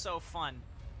nukes. It's so fun.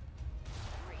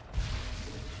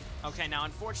 Okay, now,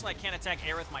 unfortunately, I can't attack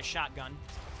air with my shotgun,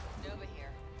 Nova here.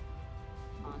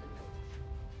 On the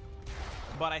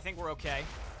move. but I think we're okay.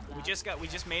 We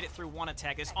just made it through 1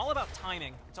 attack. It's all about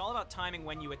timing. It's all about timing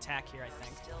when you attack here, I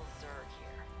think. Still Zerg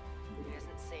here. It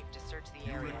isn't safe to search the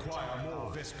You area. require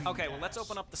more Vespene Okay, well, let's gas.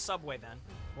 open up the subway then,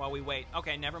 while we wait.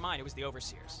 Okay, never mind. It was the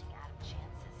Overseers. Out of chances.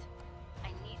 I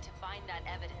need to find that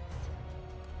evidence.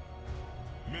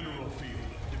 Mineral field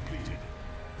depleted.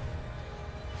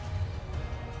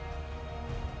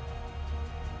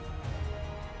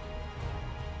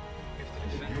 If the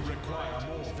You defenders are require right,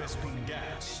 more it's not Vespene what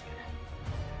gas.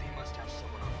 they must have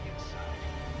someone on the inside.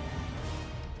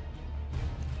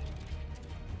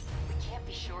 We can't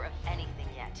be sure of anything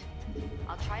yet.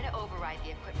 I'll try to override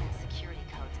the equipment security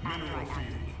codes after I Mineral field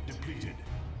activate. depleted.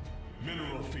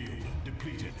 Mineral field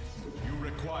depleted. You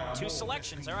require 2 more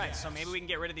selections. Vespene All right, gas. so maybe we can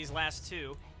get rid of these last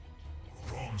 2.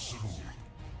 Wrong saloon.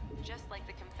 Just like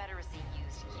the Confederacy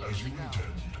used As years you ago.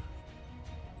 intend.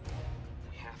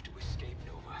 We have to escape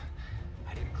Nova.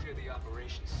 I didn't clear the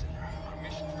operations center. Our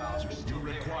mission files are You still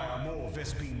there. require more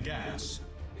Vespene gas.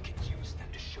 We can use them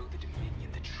to show the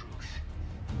Dominion the truth.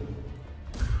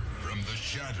 From the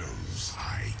shadows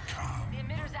I come. The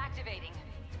emitter's activating.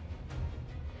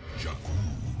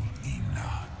 Jakul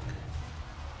Enoch.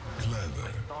 Clever.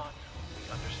 Thought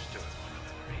we understood one of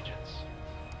the regions.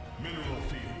 Mineral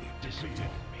field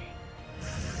depleted.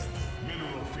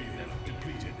 Mineral field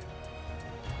depleted.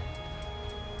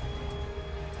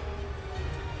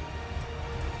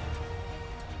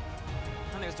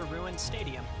 And there's the ruined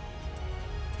stadium.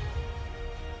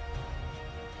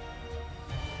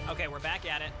 Okay, we're back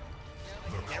at it.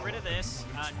 Get rid of this.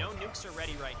 No nukes are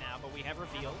ready right now, but we have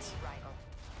revealed. Right.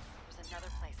 There's another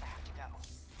place I have to go.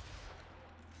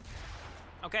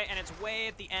 Okay, and it's way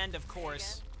at the end, of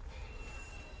course.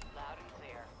 Loud and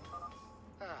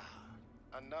clear.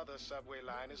 Another subway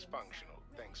line is functional,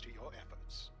 thanks to your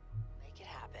efforts. Make it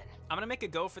happen. I'm gonna make a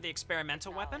go for the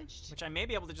experimental weapon, which I may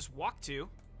be able to just walk to.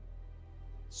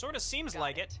 Sort of seems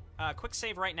like it. Quick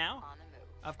save right now. On the move.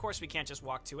 Of course we can't just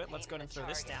walk to it. Let's go ahead and throw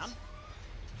this down. Target.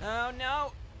 Oh,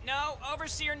 no! No!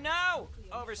 Overseer, no!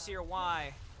 Overseer,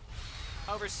 why?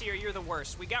 Overseer, you're the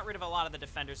worst. We got rid of a lot of the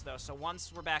defenders, though, so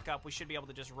once we're back up, we should be able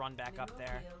to just run back up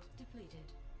there.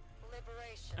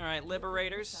 Liberation. Alright,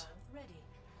 Liberators. Missile ready.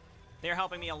 They're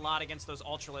helping me a lot against those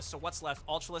Ultralisks. So what's left?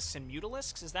 Ultralisks and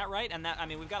Mutalisks, is that right? And that, I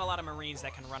mean, we've got a lot of Marines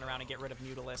that can run around and get rid of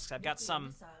Mutalisks. I've got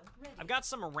some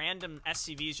random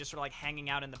SCVs just sort of like hanging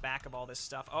out in the back of all this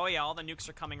stuff. Oh yeah, all the nukes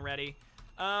are coming ready.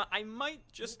 I might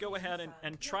just go ahead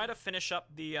and try to finish up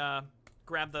the,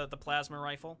 grab the plasma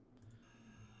rifle.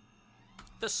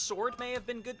 The sword may have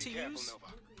been good to Be careful, use.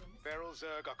 Nova. Feral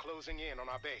Zerg are closing in on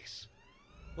our base.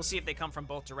 We'll see if they come from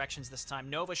both directions this time.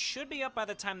 Nova should be up by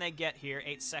the time they get here.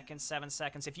 8 seconds, 7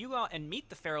 seconds. If you go out and meet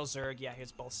the Feral Zerg, yeah,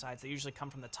 here's both sides. They usually come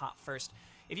from the top first.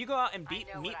 If you go out and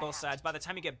meet both sides, by the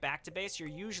time you get back to base, you're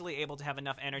usually able to have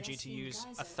enough energy to use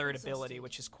a third ability,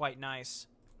 which is quite nice.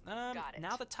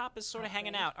 Now the top is sort of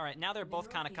hanging out. All right, now they're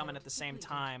both kind of coming at the same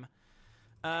time.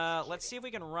 Let's see if we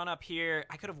can run up here.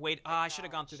 I could have waited. I should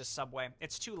have gone through the subway.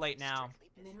 It's too late now.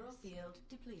 Mineral field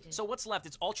depleted. So what's left?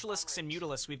 It's Ultralisks and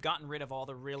Mutalisks. We've gotten rid of all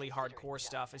the really hardcore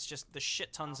stuff. It's just the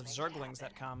shit tons of Zerglings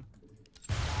that come.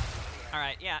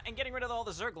 Alright, yeah, and getting rid of all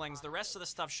the Zerglings, the rest of the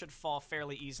stuff should fall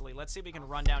fairly easily. Let's see if we can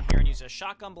run down here and use a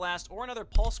shotgun blast or another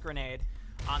pulse grenade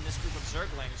on this group of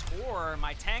Zerglings. Or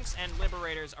my tanks and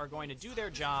Liberators are going to do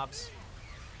their jobs.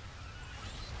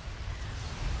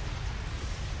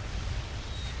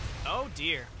 Oh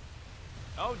dear.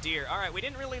 Oh dear. All right, we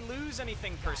didn't really lose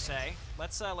anything per se.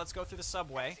 Let's go through the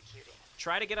subway.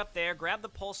 Try to get up there, grab the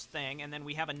pulse thing, and then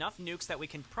we have enough nukes that we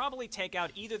can probably take out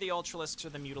either the Ultralisks or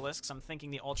the Mutalisks. I'm thinking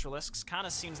the Ultralisks kind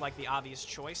of seems like the obvious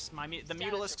choice. The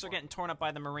Mutalisks are getting torn up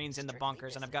by the Marines in the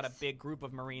bunkers, and I've got a big group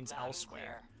of Marines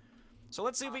elsewhere. So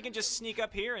let's see if we can just sneak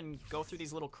up here and go through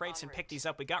these little crates and pick these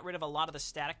up. We got rid of a lot of the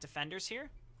static defenders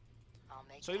here.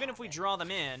 So even if we draw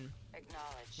them in,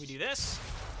 we do this.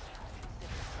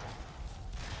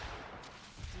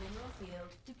 Mineral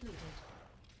field depleted.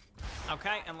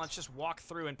 Okay, and let's just walk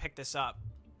through and pick this up.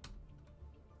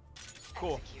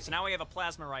 Cool. So now we have a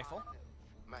plasma rifle.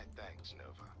 My thanks,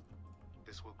 Nova.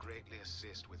 This will greatly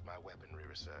assist with my weaponry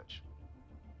research.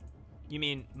 You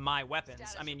mean my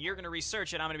weapons? I mean, you're gonna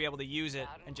research it, I'm gonna be able to use it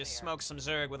and just smoke some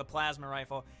Zerg with a plasma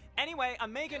rifle. Anyway,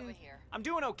 I'm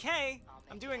doing okay.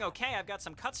 I'm doing okay. I've got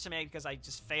some cuts to make because I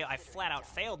flat out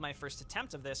failed my first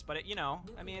attempt of this, but it, you know,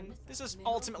 I mean, this is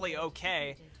ultimately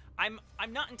okay. I'm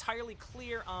not entirely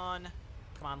clear on...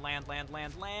 Come on, land.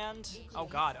 Oh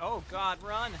god,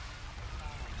 run!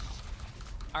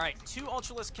 Alright, 2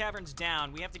 Ultralisk caverns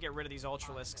down. We have to get rid of these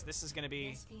Ultralisks. This is gonna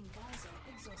be...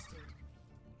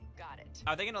 Got it.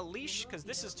 Are they gonna leash? Because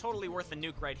this is totally worth a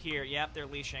nuke right here. Yep, they're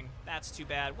leashing. That's too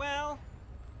bad. Well,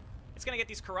 it's gonna get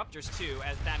these Corruptors too.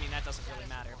 I mean, that doesn't really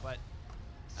matter, but...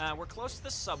 we're close to the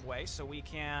subway, so we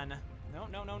can...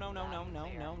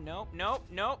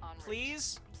 No.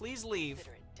 Please leave.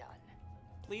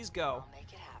 Please go.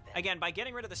 Again, by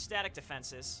getting rid of the static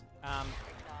defenses,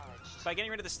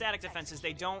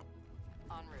 they don't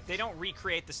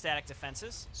recreate the static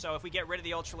defenses. So if we get rid of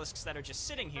the Ultralisks that are just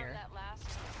sitting here...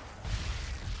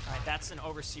 Alright, that's an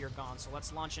Overseer gone, so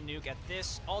let's launch a nuke at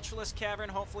this Ultralisk cavern.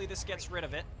 Hopefully this gets rid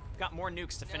of it. Got more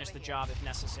nukes to finish the job if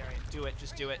necessary. Do it,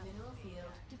 just do it.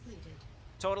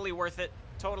 Totally worth it.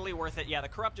 Totally worth it. Yeah, the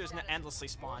Corruptors endlessly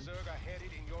spawn. Zerg are headed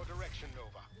in your direction,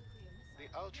 Nova. The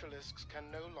Ultralisks can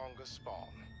no longer spawn.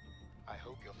 I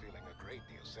hope you're feeling a great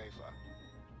deal safer.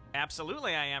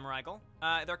 Absolutely I am, Rigel.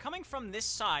 They're coming from this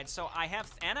side, so I have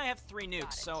 3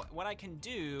 nukes, so what I can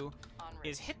do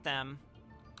is hit them.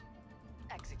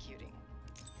 Executing.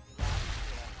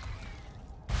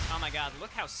 Oh my god,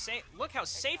 look how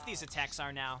safe these attacks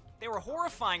are now. They were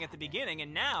horrifying at the beginning,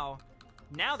 and now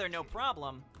they're no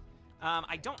problem.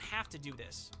 I don't have to do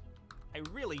this. I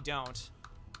really don't.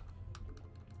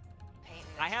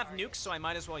 I have nukes, so I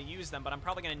might as well use them, but I'm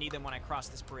probably going to need them when I cross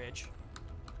this bridge.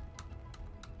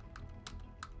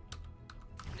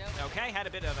 Okay, had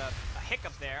a bit of a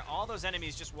hiccup there. All those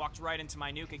enemies just walked right into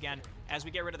my nuke again. As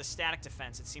we get rid of the static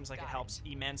defense, it seems like it helps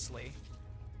immensely.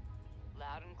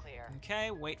 Loud and clear. Okay,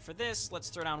 wait for this. Let's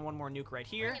throw down one more nuke right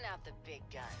here. Bringing out the big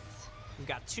guns. We've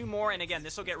got 2 more, and again,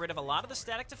 this will get rid of a lot of the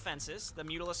static defenses. The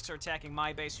Mutalisks are attacking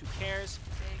my base, who cares?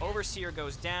 Overseer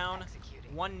goes down.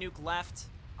 1 nuke left.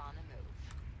 On the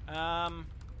move.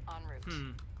 En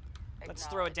route. Let's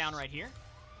throw it down right here.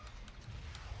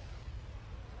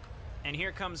 And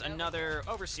here comes another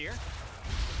Overseer.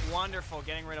 Wonderful,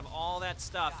 getting rid of all that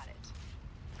stuff. Got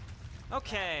it.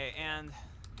 Okay, and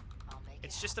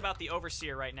it's just about the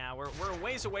Overseer right now. We're a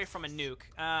ways away from a nuke.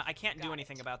 I can't do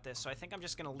anything about this, so I think I'm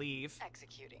just gonna leave.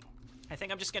 Executing. I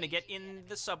think I'm just gonna get in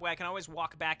the subway. I can always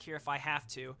walk back here if I have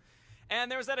to. And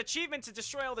there's that achievement to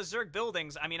destroy all the Zerg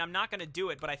buildings. I mean, I'm not going to do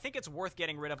it, but I think it's worth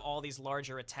getting rid of all these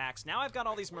larger attacks. Now I've got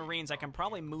all these Marines, I can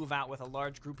probably move out with a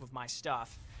large group of my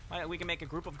stuff. We can make a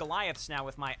group of Goliaths now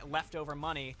with my leftover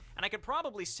money. And I could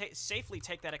probably safely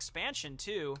take that expansion,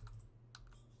 too.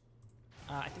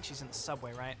 I think she's in the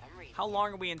subway, right? How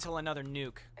long are we until another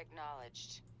nuke?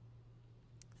 Acknowledged.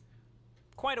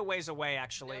 Quite a ways away,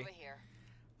 actually. Over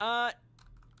here.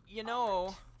 You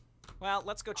know... Well,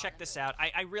 let's go check this out.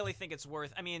 I really think it's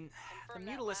worth... I mean, the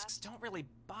Mutalisks don't really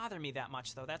bother me that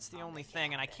much, though. That's the only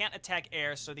thing. And I can't attack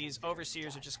air, so these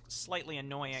Overseers are just slightly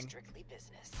annoying. Strictly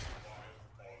business.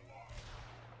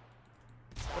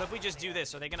 What if we just do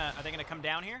this? Are they gonna come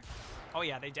down here? Oh,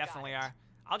 yeah, they definitely are.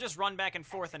 I'll just run back and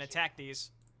forth and attack these.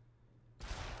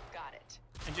 Got it.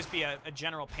 And just be a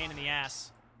general pain in the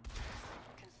ass.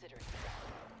 Considering.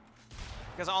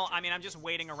 Because I'm just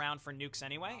waiting around for nukes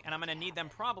anyway, and I'm gonna need them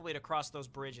probably to cross those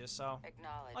bridges, so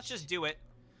let's just do it.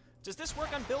 Does this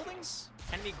work on buildings?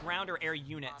 Enemy ground or air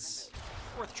units?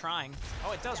 Worth trying.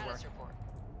 Oh, it does work.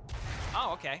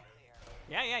 Oh, okay.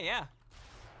 Yeah.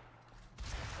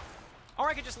 Or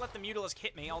I could just let the Mutalisk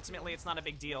hit me. Ultimately, it's not a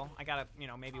big deal. I gotta,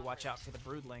 maybe watch out for the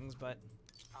Broodlings, but...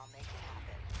 I'll make it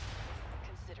happen.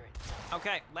 Consider it.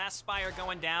 Okay, last Spire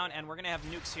going down, and we're gonna have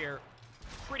nukes here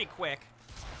pretty quick.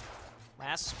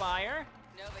 Last Spire.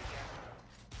 Nova here.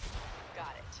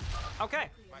 Got it. Okay.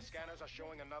 My scanners are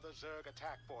showing another Zerg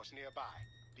attack force nearby.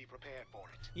 Be prepared for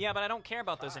it. Yeah, but I don't care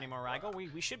about those anymore, Rigel.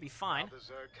 We should be fine. Now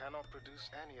the Zerg cannot produce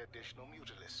any additional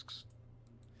Mutalisks.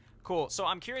 Cool. So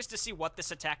I'm curious to see what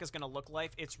this attack is going to look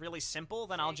like. It's really simple.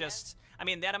 Then I'll just... I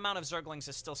mean, that amount of Zerglings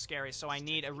is still scary, so I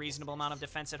need a reasonable amount of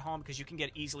defense at home because you can get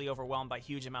easily overwhelmed by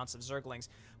huge amounts of Zerglings.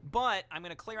 But I'm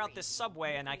going to clear out this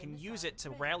subway, and I can use it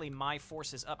to rally my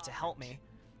forces up to help me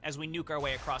as we nuke our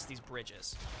way across these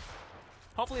bridges.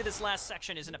 Hopefully this last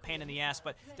section isn't a pain in the ass,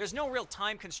 but there's no real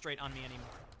time constraint on me anymore.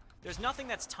 There's nothing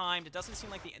that's timed. It doesn't seem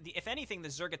like if anything, the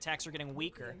Zerg attacks are getting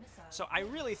weaker. So I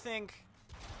really think...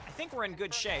 I think we're in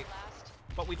good shape,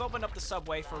 but we've opened up the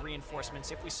subway for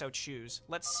reinforcements if we so choose.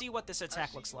 Let's see what this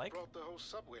attack looks like. Brought the whole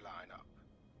subway line up.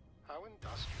 How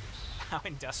industrious. How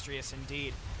industrious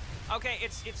indeed. Okay,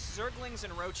 it's Zerglings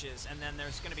and Roaches, and then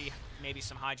there's going to be maybe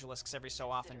some Hydralisks every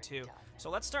so often too. So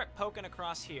let's start poking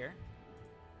across here.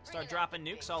 Start dropping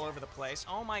nukes all over the place.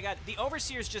 Oh my god, the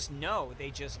Overseers just know. They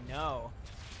just know.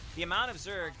 The amount of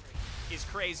Zerg is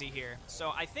crazy here.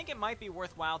 So I think it might be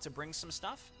worthwhile to bring some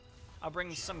stuff. I'll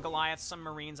bring some Goliaths, some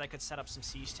Marines. I could set up some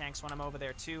siege tanks when I'm over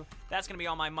there, too. That's going to be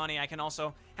all my money. I can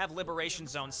also have liberation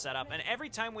zones set up. And every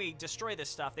time we destroy this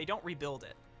stuff, they don't rebuild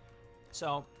it.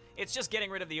 So it's just getting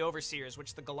rid of the Overseers,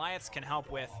 which the Goliaths can help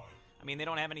with. I mean, they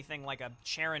don't have anything like a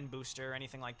Charon booster or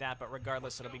anything like that, but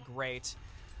regardless, it'll be great.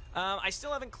 I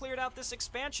still haven't cleared out this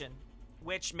expansion,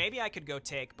 which maybe I could go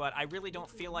take, but I really don't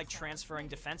feel like transferring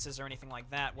defenses or anything like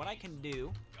that. What I can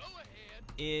do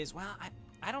is, well,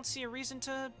 I don't see a reason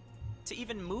to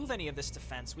even move any of this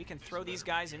defense. We can throw these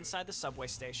guys inside the subway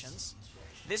stations.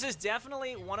 This is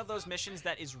definitely one of those missions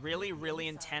that is really, really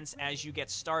intense as you get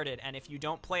started, and if you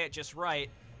don't play it just right,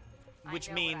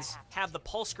 which means have the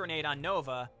pulse grenade on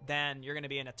Nova, then you're going to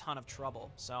be in a ton of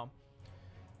trouble. So,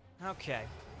 okay.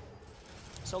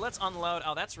 So let's unload.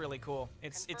 Oh, that's really cool.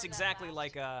 It's exactly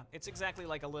like a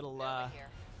little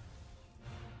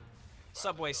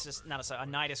subway system, not a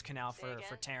Nidus canal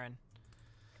for Terran.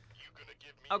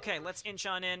 Okay, let's inch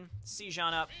on in, siege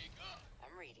on up.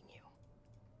 I'm reading you.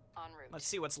 En route. Let's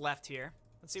see what's left here.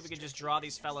 Let's see if we can just draw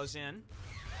these fellows in.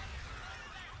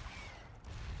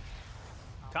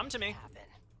 Come to me.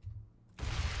 Loud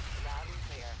and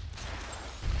clear.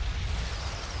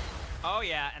 Oh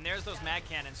yeah, and there's those mag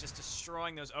cannons just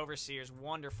destroying those Overseers.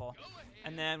 Wonderful.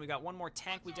 And then we got one more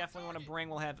tank we definitely want to bring.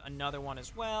 We'll have another one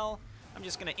as well. I'm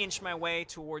just going to inch my way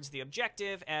towards the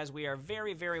objective as we are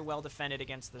very, very well defended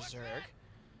against the Zerg.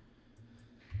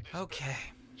 Okay.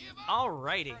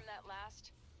 Alrighty. Confirm that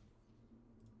last.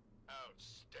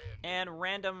 And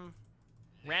random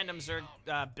Zerg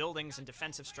buildings and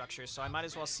defensive structures, so I might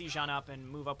as well siege on up and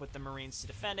move up with the Marines to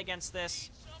defend against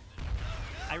this.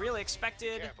 I really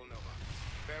expected... Careful, Nova.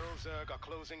 Feral Zerg are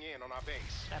closing in on our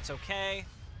base. That's okay.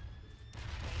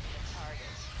 Target.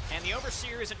 And the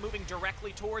Overseer isn't moving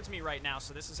directly towards me right now,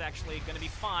 so this is actually going to be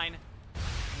fine.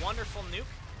 Wonderful nuke.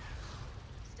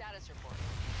 Status report.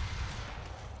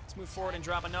 Let's move forward and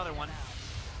drop another one.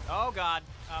 Oh, God.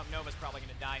 Oh, Nova's probably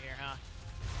going to die here, huh?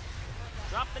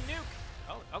 Drop the nuke.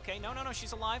 Oh, okay. No,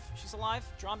 she's alive. She's alive.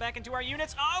 Drawn back into our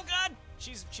units. Oh, God.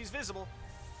 She's visible.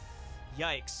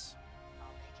 Yikes.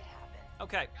 I'll make it happen.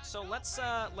 Okay, so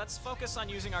let's focus on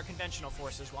using our conventional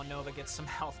forces while Nova gets some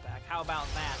health back. How about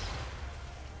that?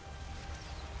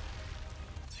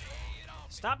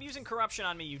 Stop using corruption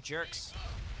on me, you jerks.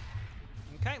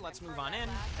 Okay, let's move on in.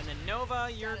 And then Nova,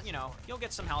 you'll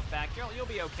get some health back. You'll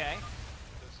be okay.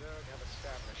 The Zerg have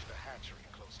established a hatchery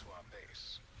close to our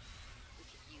base. We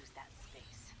could use that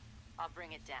space. I'll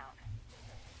bring it down.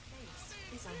 Base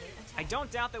is under attack. I don't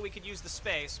doubt that we could use the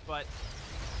space, but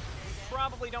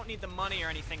probably don't need the money or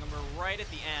anything, and we're right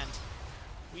at the end.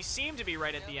 We seem to be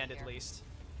right at the end, at least.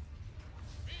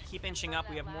 Keep inching up.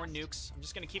 We have more nukes. I'm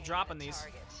just going to keep dropping these.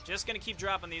 Just going to keep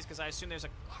dropping these because I assume there's a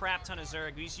crap ton of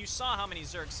Zerg. You saw how many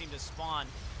Zerg seem to spawn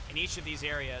in each of these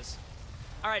areas.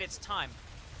 All right, it's time.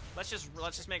 Let's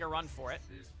just make a run for it.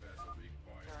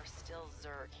 There are still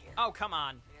Zerg here. Oh, come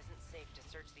on. It isn't safe to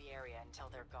search the area until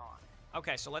they're gone.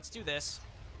 Okay, so let's do this.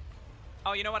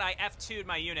 Oh, you know what? I F2'd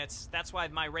my units. That's why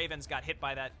my Ravens got hit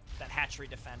by that hatchery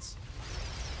defense.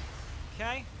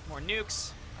 Okay, more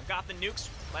nukes. I've got the nukes.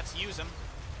 Let's use them.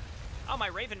 Oh, my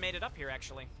Raven made it up here,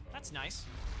 actually. That's nice.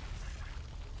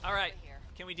 All right,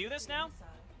 can we do this now?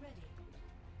 Ready.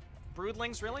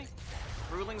 Broodlings, really?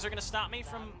 Broodlings are going to stop me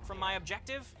from my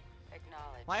objective?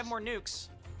 Acknowledged. Well, I have more nukes.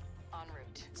 En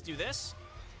route. Let's do this.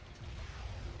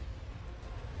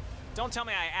 Don't tell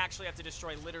me I actually have to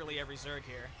destroy literally every Zerg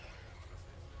here.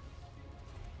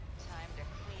 Time to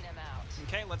clean them out.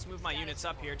 Okay, let's move my units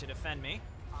up here to defend me.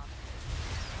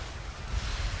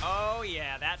 Oh,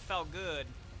 yeah, that felt good.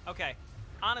 Okay,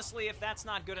 honestly, if that's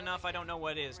not good enough, I don't know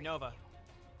what is. Nova,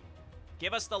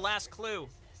 give us the last clue.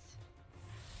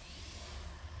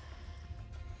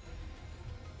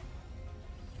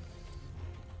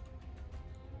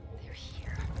 They're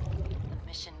here. The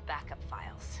mission backup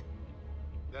files.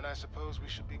 Then I suppose we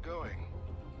should be going.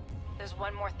 There's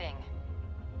one more thing.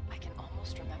 I can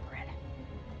almost remember it.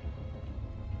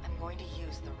 I'm going to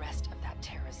use the rest of that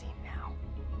terrazine now.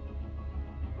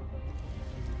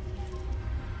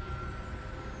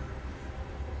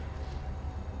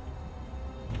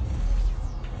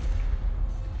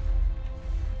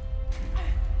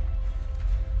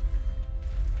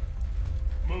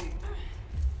 Move.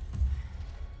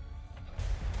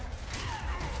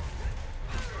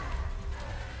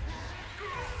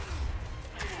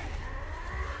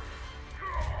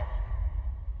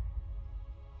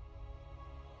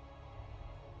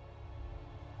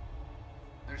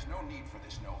 There's no need for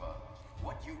this, Nova.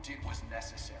 What you did was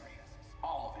necessary.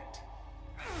 All of it.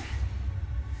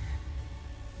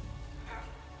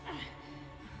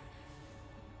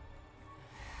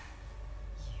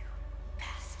 You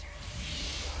bastard.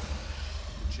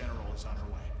 The general is on her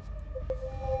way.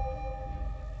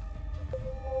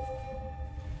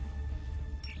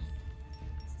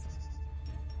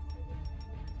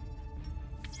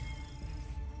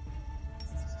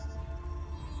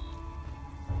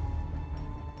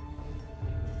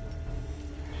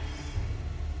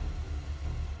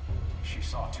 She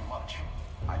saw too much.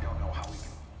 I don't know how we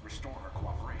can restore her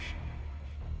cooperation.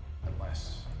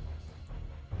 Unless...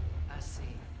 I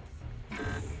see.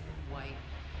 Wipe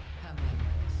her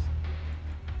memories.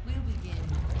 We'll begin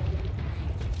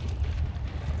re-educating.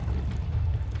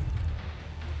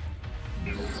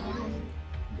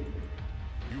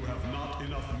 You have not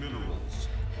enough minerals.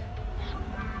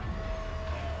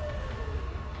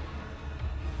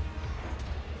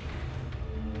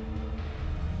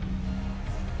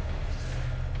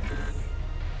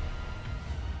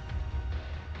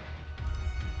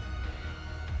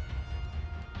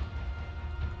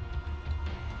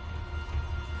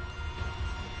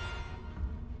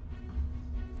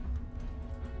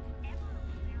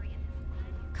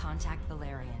 Contact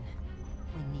Valerian.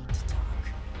 We need to talk.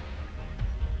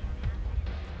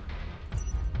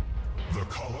 The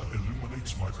color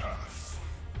illuminates my path.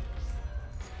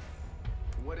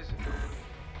 What is it, Nova? I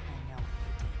know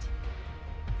what they did.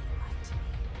 They lied to me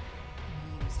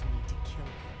and used me to kill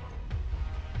people.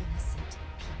 Innocent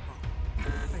people.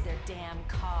 For their damn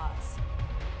cause.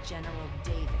 General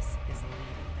Davis is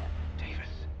leading them.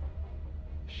 Davis.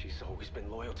 She's always been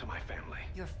loyal to my family.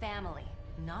 Your family,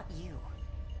 not you.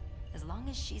 As long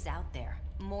as she's out there,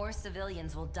 more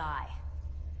civilians will die.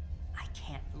 I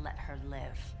can't let her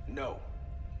live. No.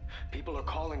 People are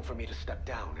calling for me to step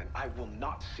down, and I will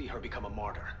not see her become a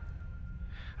martyr.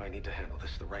 I need to handle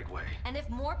this the right way. And if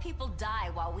more people die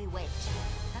while we wait,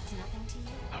 that's nothing to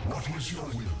you. What is your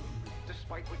will?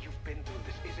 Despite what you've been through,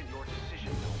 this isn't your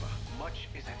decision, Nova. Much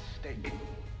is at stake.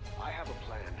 I have a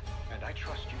plan, and I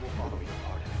trust you will follow your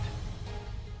part in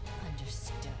it.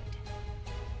 Understood.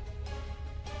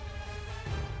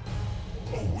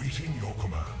 Awaiting your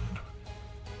command.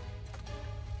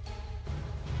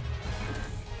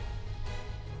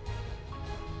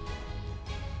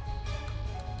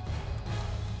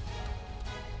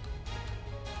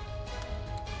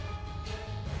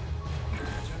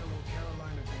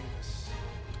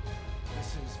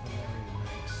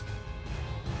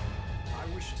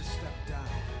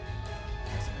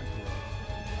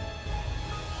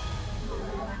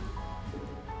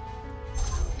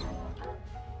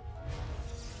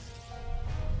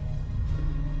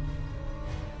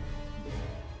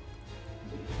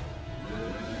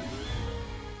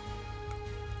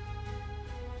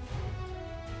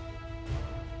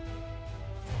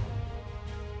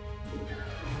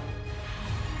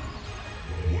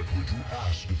 you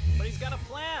ask of me? But he's got a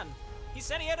plan. He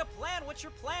said he had a plan. What's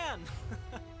your plan?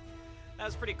 That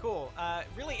was pretty cool.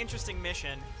 Really interesting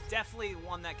mission. Definitely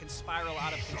one that can spiral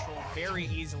out of control very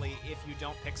easily if you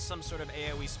don't pick some sort of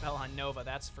AoE spell on Nova,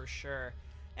 that's for sure.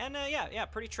 And yeah,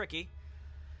 pretty tricky.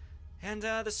 And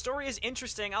the story is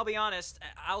interesting, I'll be honest.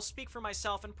 I'll speak for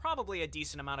myself and probably a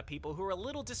decent amount of people who are a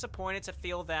little disappointed to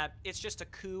feel that it's just a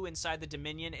coup inside the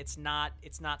Dominion. It's not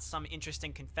some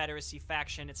interesting Confederacy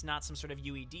faction. It's not some sort of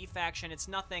UED faction. It's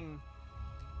nothing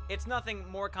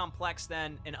more complex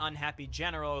than an unhappy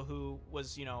general who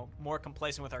was, you know, more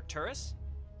complacent with Arcturus,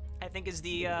 I think is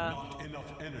the Not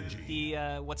enough energy.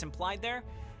 what's implied there.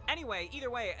 Anyway, either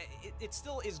way, it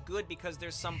still is good because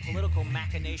there's some political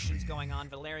machinations going on.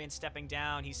 Valerian stepping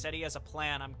down. He said he has a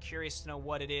plan. I'm curious to know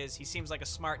what it is. He seems like a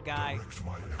smart guy,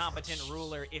 competent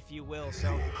ruler, if you will.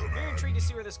 So, very intrigued to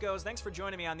see where this goes. Thanks for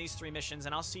joining me on these 3 missions,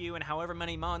 and I'll see you in however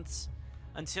many months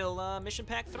until Mission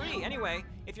Pack 3. Anyway,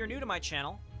 if you're new to my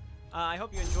channel, I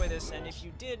hope you enjoy this, and if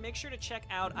you did, make sure to check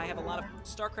out, I have a lot of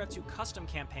StarCraft 2 custom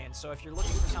campaigns, so if you're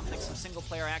looking for something, some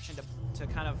single-player action to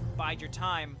kind of bide your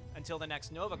time until the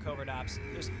next Nova Covert Ops,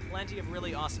 there's plenty of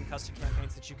really awesome custom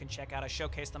campaigns that you can check out. I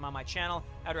showcase them on my channel.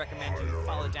 I'd recommend you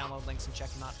follow the download links and check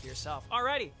them out for yourself.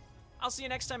 Alrighty, I'll see you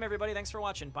next time, everybody. Thanks for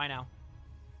watching. Bye now.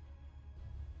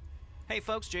 Hey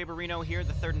folks, Jay Barino here.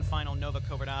 The 3rd and final Nova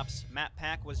Covert Ops map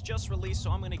pack was just released,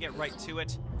 so I'm going to get right to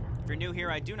it. If you're new here,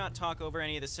 I do not talk over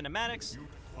any of the cinematics.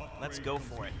 Let's go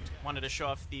for it. Wanted to show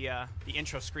off the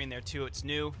intro screen there too. It's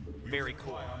new, very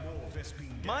cool.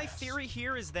 My theory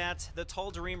here is that the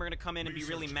Tal'Darim are going to come in and be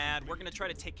really mad. We're going to try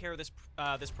to take care of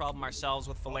this problem ourselves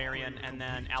with Valerian, and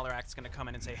then Alarak's going to come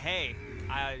in and say, hey,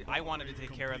 I wanted to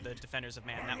take care of the Defenders of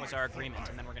Man. That was our agreement,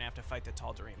 and then we're going to have to fight the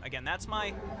Tal'Darim. Again, that's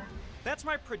my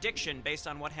prediction based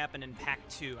on what happened in Pack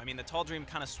 2. I mean, the Tal'Darim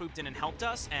kind of swooped in and helped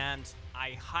us, and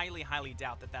I highly, highly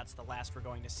doubt that that's the last we're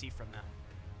going to see from them.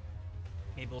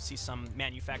 Maybe we'll see some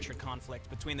manufactured conflict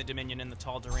between the Dominion and the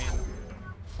Tal'Darim.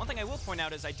 One thing I will point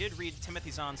out is I did read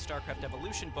Timothy Zahn's StarCraft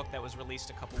Evolution book that was released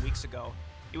a couple weeks ago.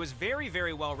 It was very,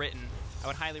 very well written. I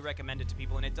would highly recommend it to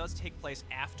people, and it does take place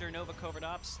after Nova Covert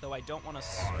Ops, though I don't want to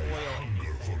spoil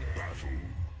anything.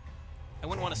 I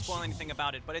wouldn't want to spoil anything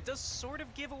about it, but it does sort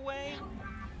of give away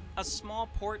a small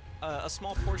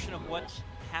portion of what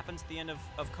happens at the end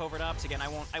of Covert Ops. Again,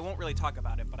 I won't really talk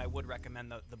about it, but I would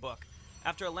recommend the book.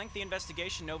 After a lengthy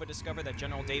investigation, Nova discovered that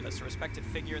General Davis, a respected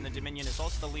figure in the Dominion, is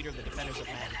also the leader of the Defenders of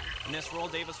Man. In this role,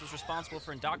 Davis was responsible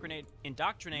for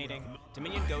indoctrinating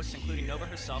Dominion ghosts, including Nova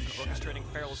herself, and orchestrating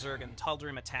feral Zerg and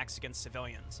Tal'Darim attacks against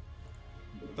civilians.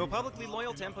 Though publicly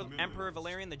loyal to Emperor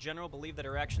Valerian, the general believed that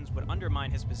her actions would undermine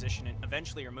his position and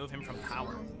eventually remove him from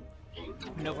power.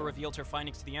 When Nova revealed her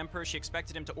findings to the Emperor, she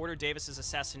expected him to order Davis's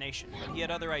assassination, but he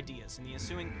had other ideas. In the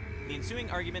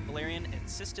ensuing argument, Valerian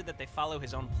insisted that they follow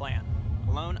his own plan.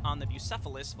 Alone on the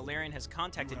Bucephalus, Valerian has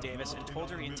contacted Davis and told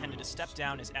her he intended to step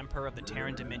down as Emperor of the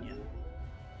Terran Dominion.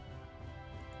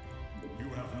 You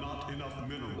have not enough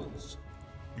minerals.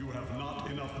 You have not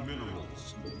enough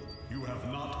minerals. You have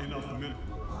not enough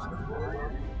minerals.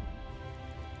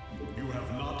 You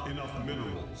have not enough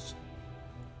minerals.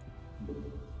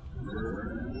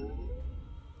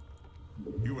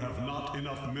 You have not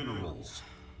enough minerals.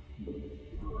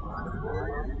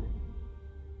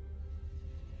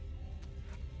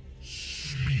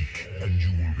 Speak, and you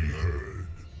will be heard.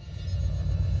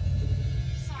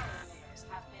 Solid layers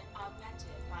have been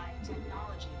augmented by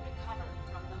technology recovered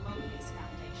from the Mobius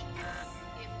Foundation.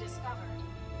 If discovered,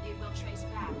 it will trace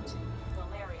back to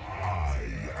Valerian. I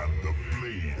am the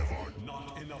blade of our...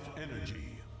 Not enough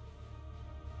energy.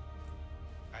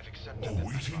 I've accepted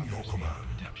Awaiting your command.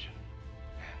 redemption,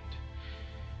 and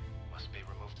must be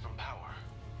removed from power.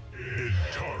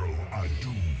 Ihan'rii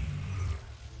Adum.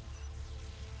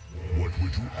 What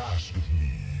would you ask of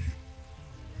me?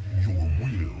 Your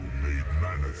will made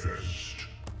manifest.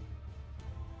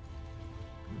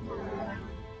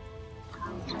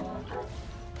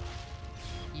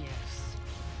 Yes.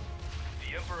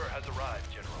 The Emperor has arrived,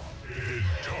 General.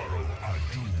 Ihan'rii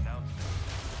Adum.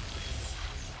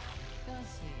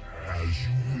 Does he? As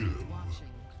you will.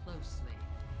 Watching closely.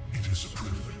 It is a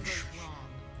Something privilege. goes wrong.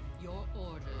 Your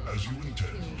orders As you are to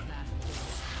intend. kill that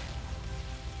ghost.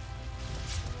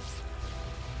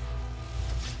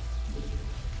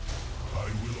 I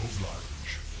will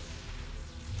oblige.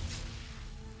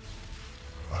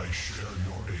 I share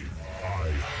your aim.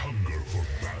 I hunger for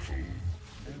battle.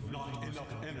 Not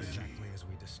enough energy. Exactly as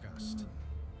we discussed.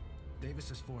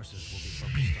 Davis's forces will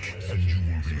be focused on And you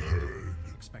will be heard.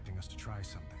 expecting us to try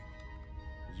something.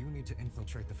 You need to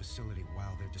infiltrate the facility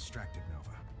while they're distracted,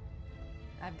 Nova.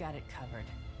 I've got it covered.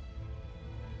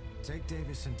 Take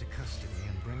Davis into custody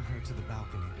and bring her to the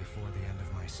balcony before the end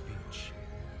of my speech.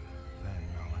 Then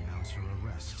I'll announce her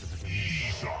arrest to the Dominion.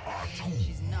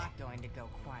 She's not going to go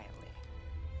quietly.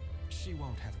 She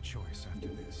won't have a choice after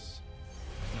this.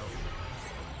 No,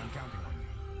 I'm counting on you.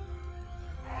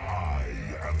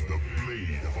 I am the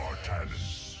blade of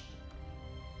Artanis.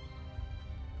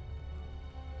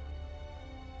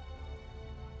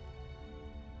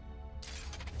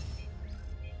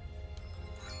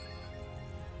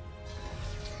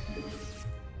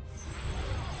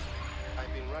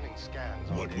 I've been running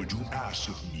scans on What would you ask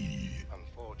of me?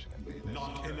 Unfortunately,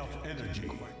 Not enough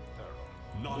energy.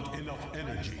 Not enough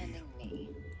energy.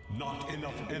 Not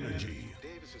enough energy.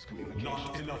 Davis's communications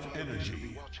Not enough should energy.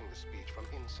 be watching the speech from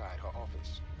inside her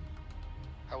office.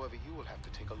 However, you will have to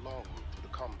take a long route through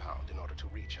the compound in order to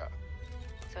reach her.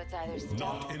 So it's either stealth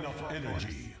Not or enough full energy.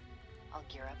 force. I'll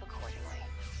gear up accordingly.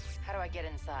 How do I get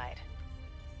inside?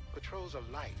 Patrols are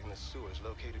light in the sewers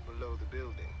located below the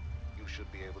building. You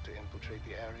should be able to infiltrate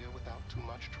the area without too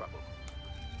much trouble.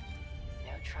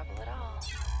 No trouble at all.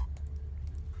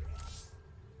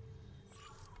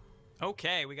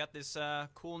 Okay, we got this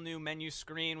cool new menu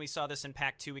screen. We saw this in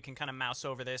Pack 2. We can kind of mouse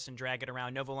over this and drag it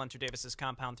around. Nova will enter Davis's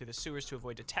compound through the sewers to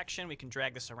avoid detection. We can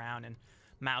drag this around and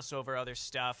mouse over other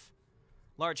stuff.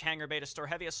 Large hangar bay to store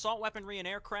heavy assault weaponry and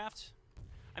aircraft.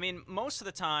 I mean, most of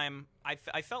the time,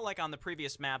 I felt like on the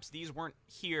previous maps, these weren't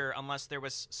here unless there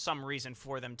was some reason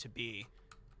for them to be.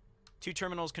 2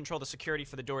 terminals control the security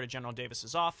for the door to General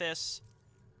Davis's office.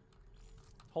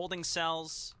 Holding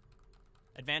cells.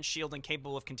 Advanced shielding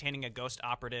capable of containing a ghost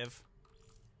operative.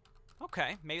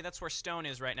 Okay, maybe that's where Stone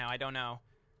is right now. I don't know.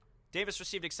 Davis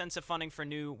received extensive funding for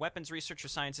new weapons research.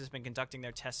 Science has been conducting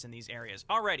their tests in these areas.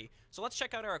 Alrighty, so let's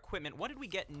check out our equipment. What did we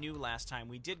get new last time?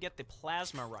 We did get the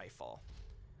plasma rifle.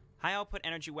 High output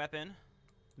energy weapon.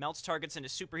 Melts targets into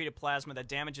superheated plasma that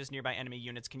damages nearby enemy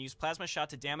units. Can use plasma shot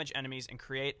to damage enemies and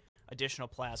create additional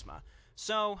plasma.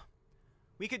 So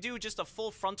we could do just a full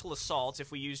frontal assault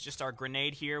if we use just our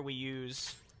grenade here. We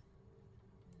use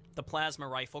the plasma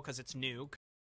rifle because it's new.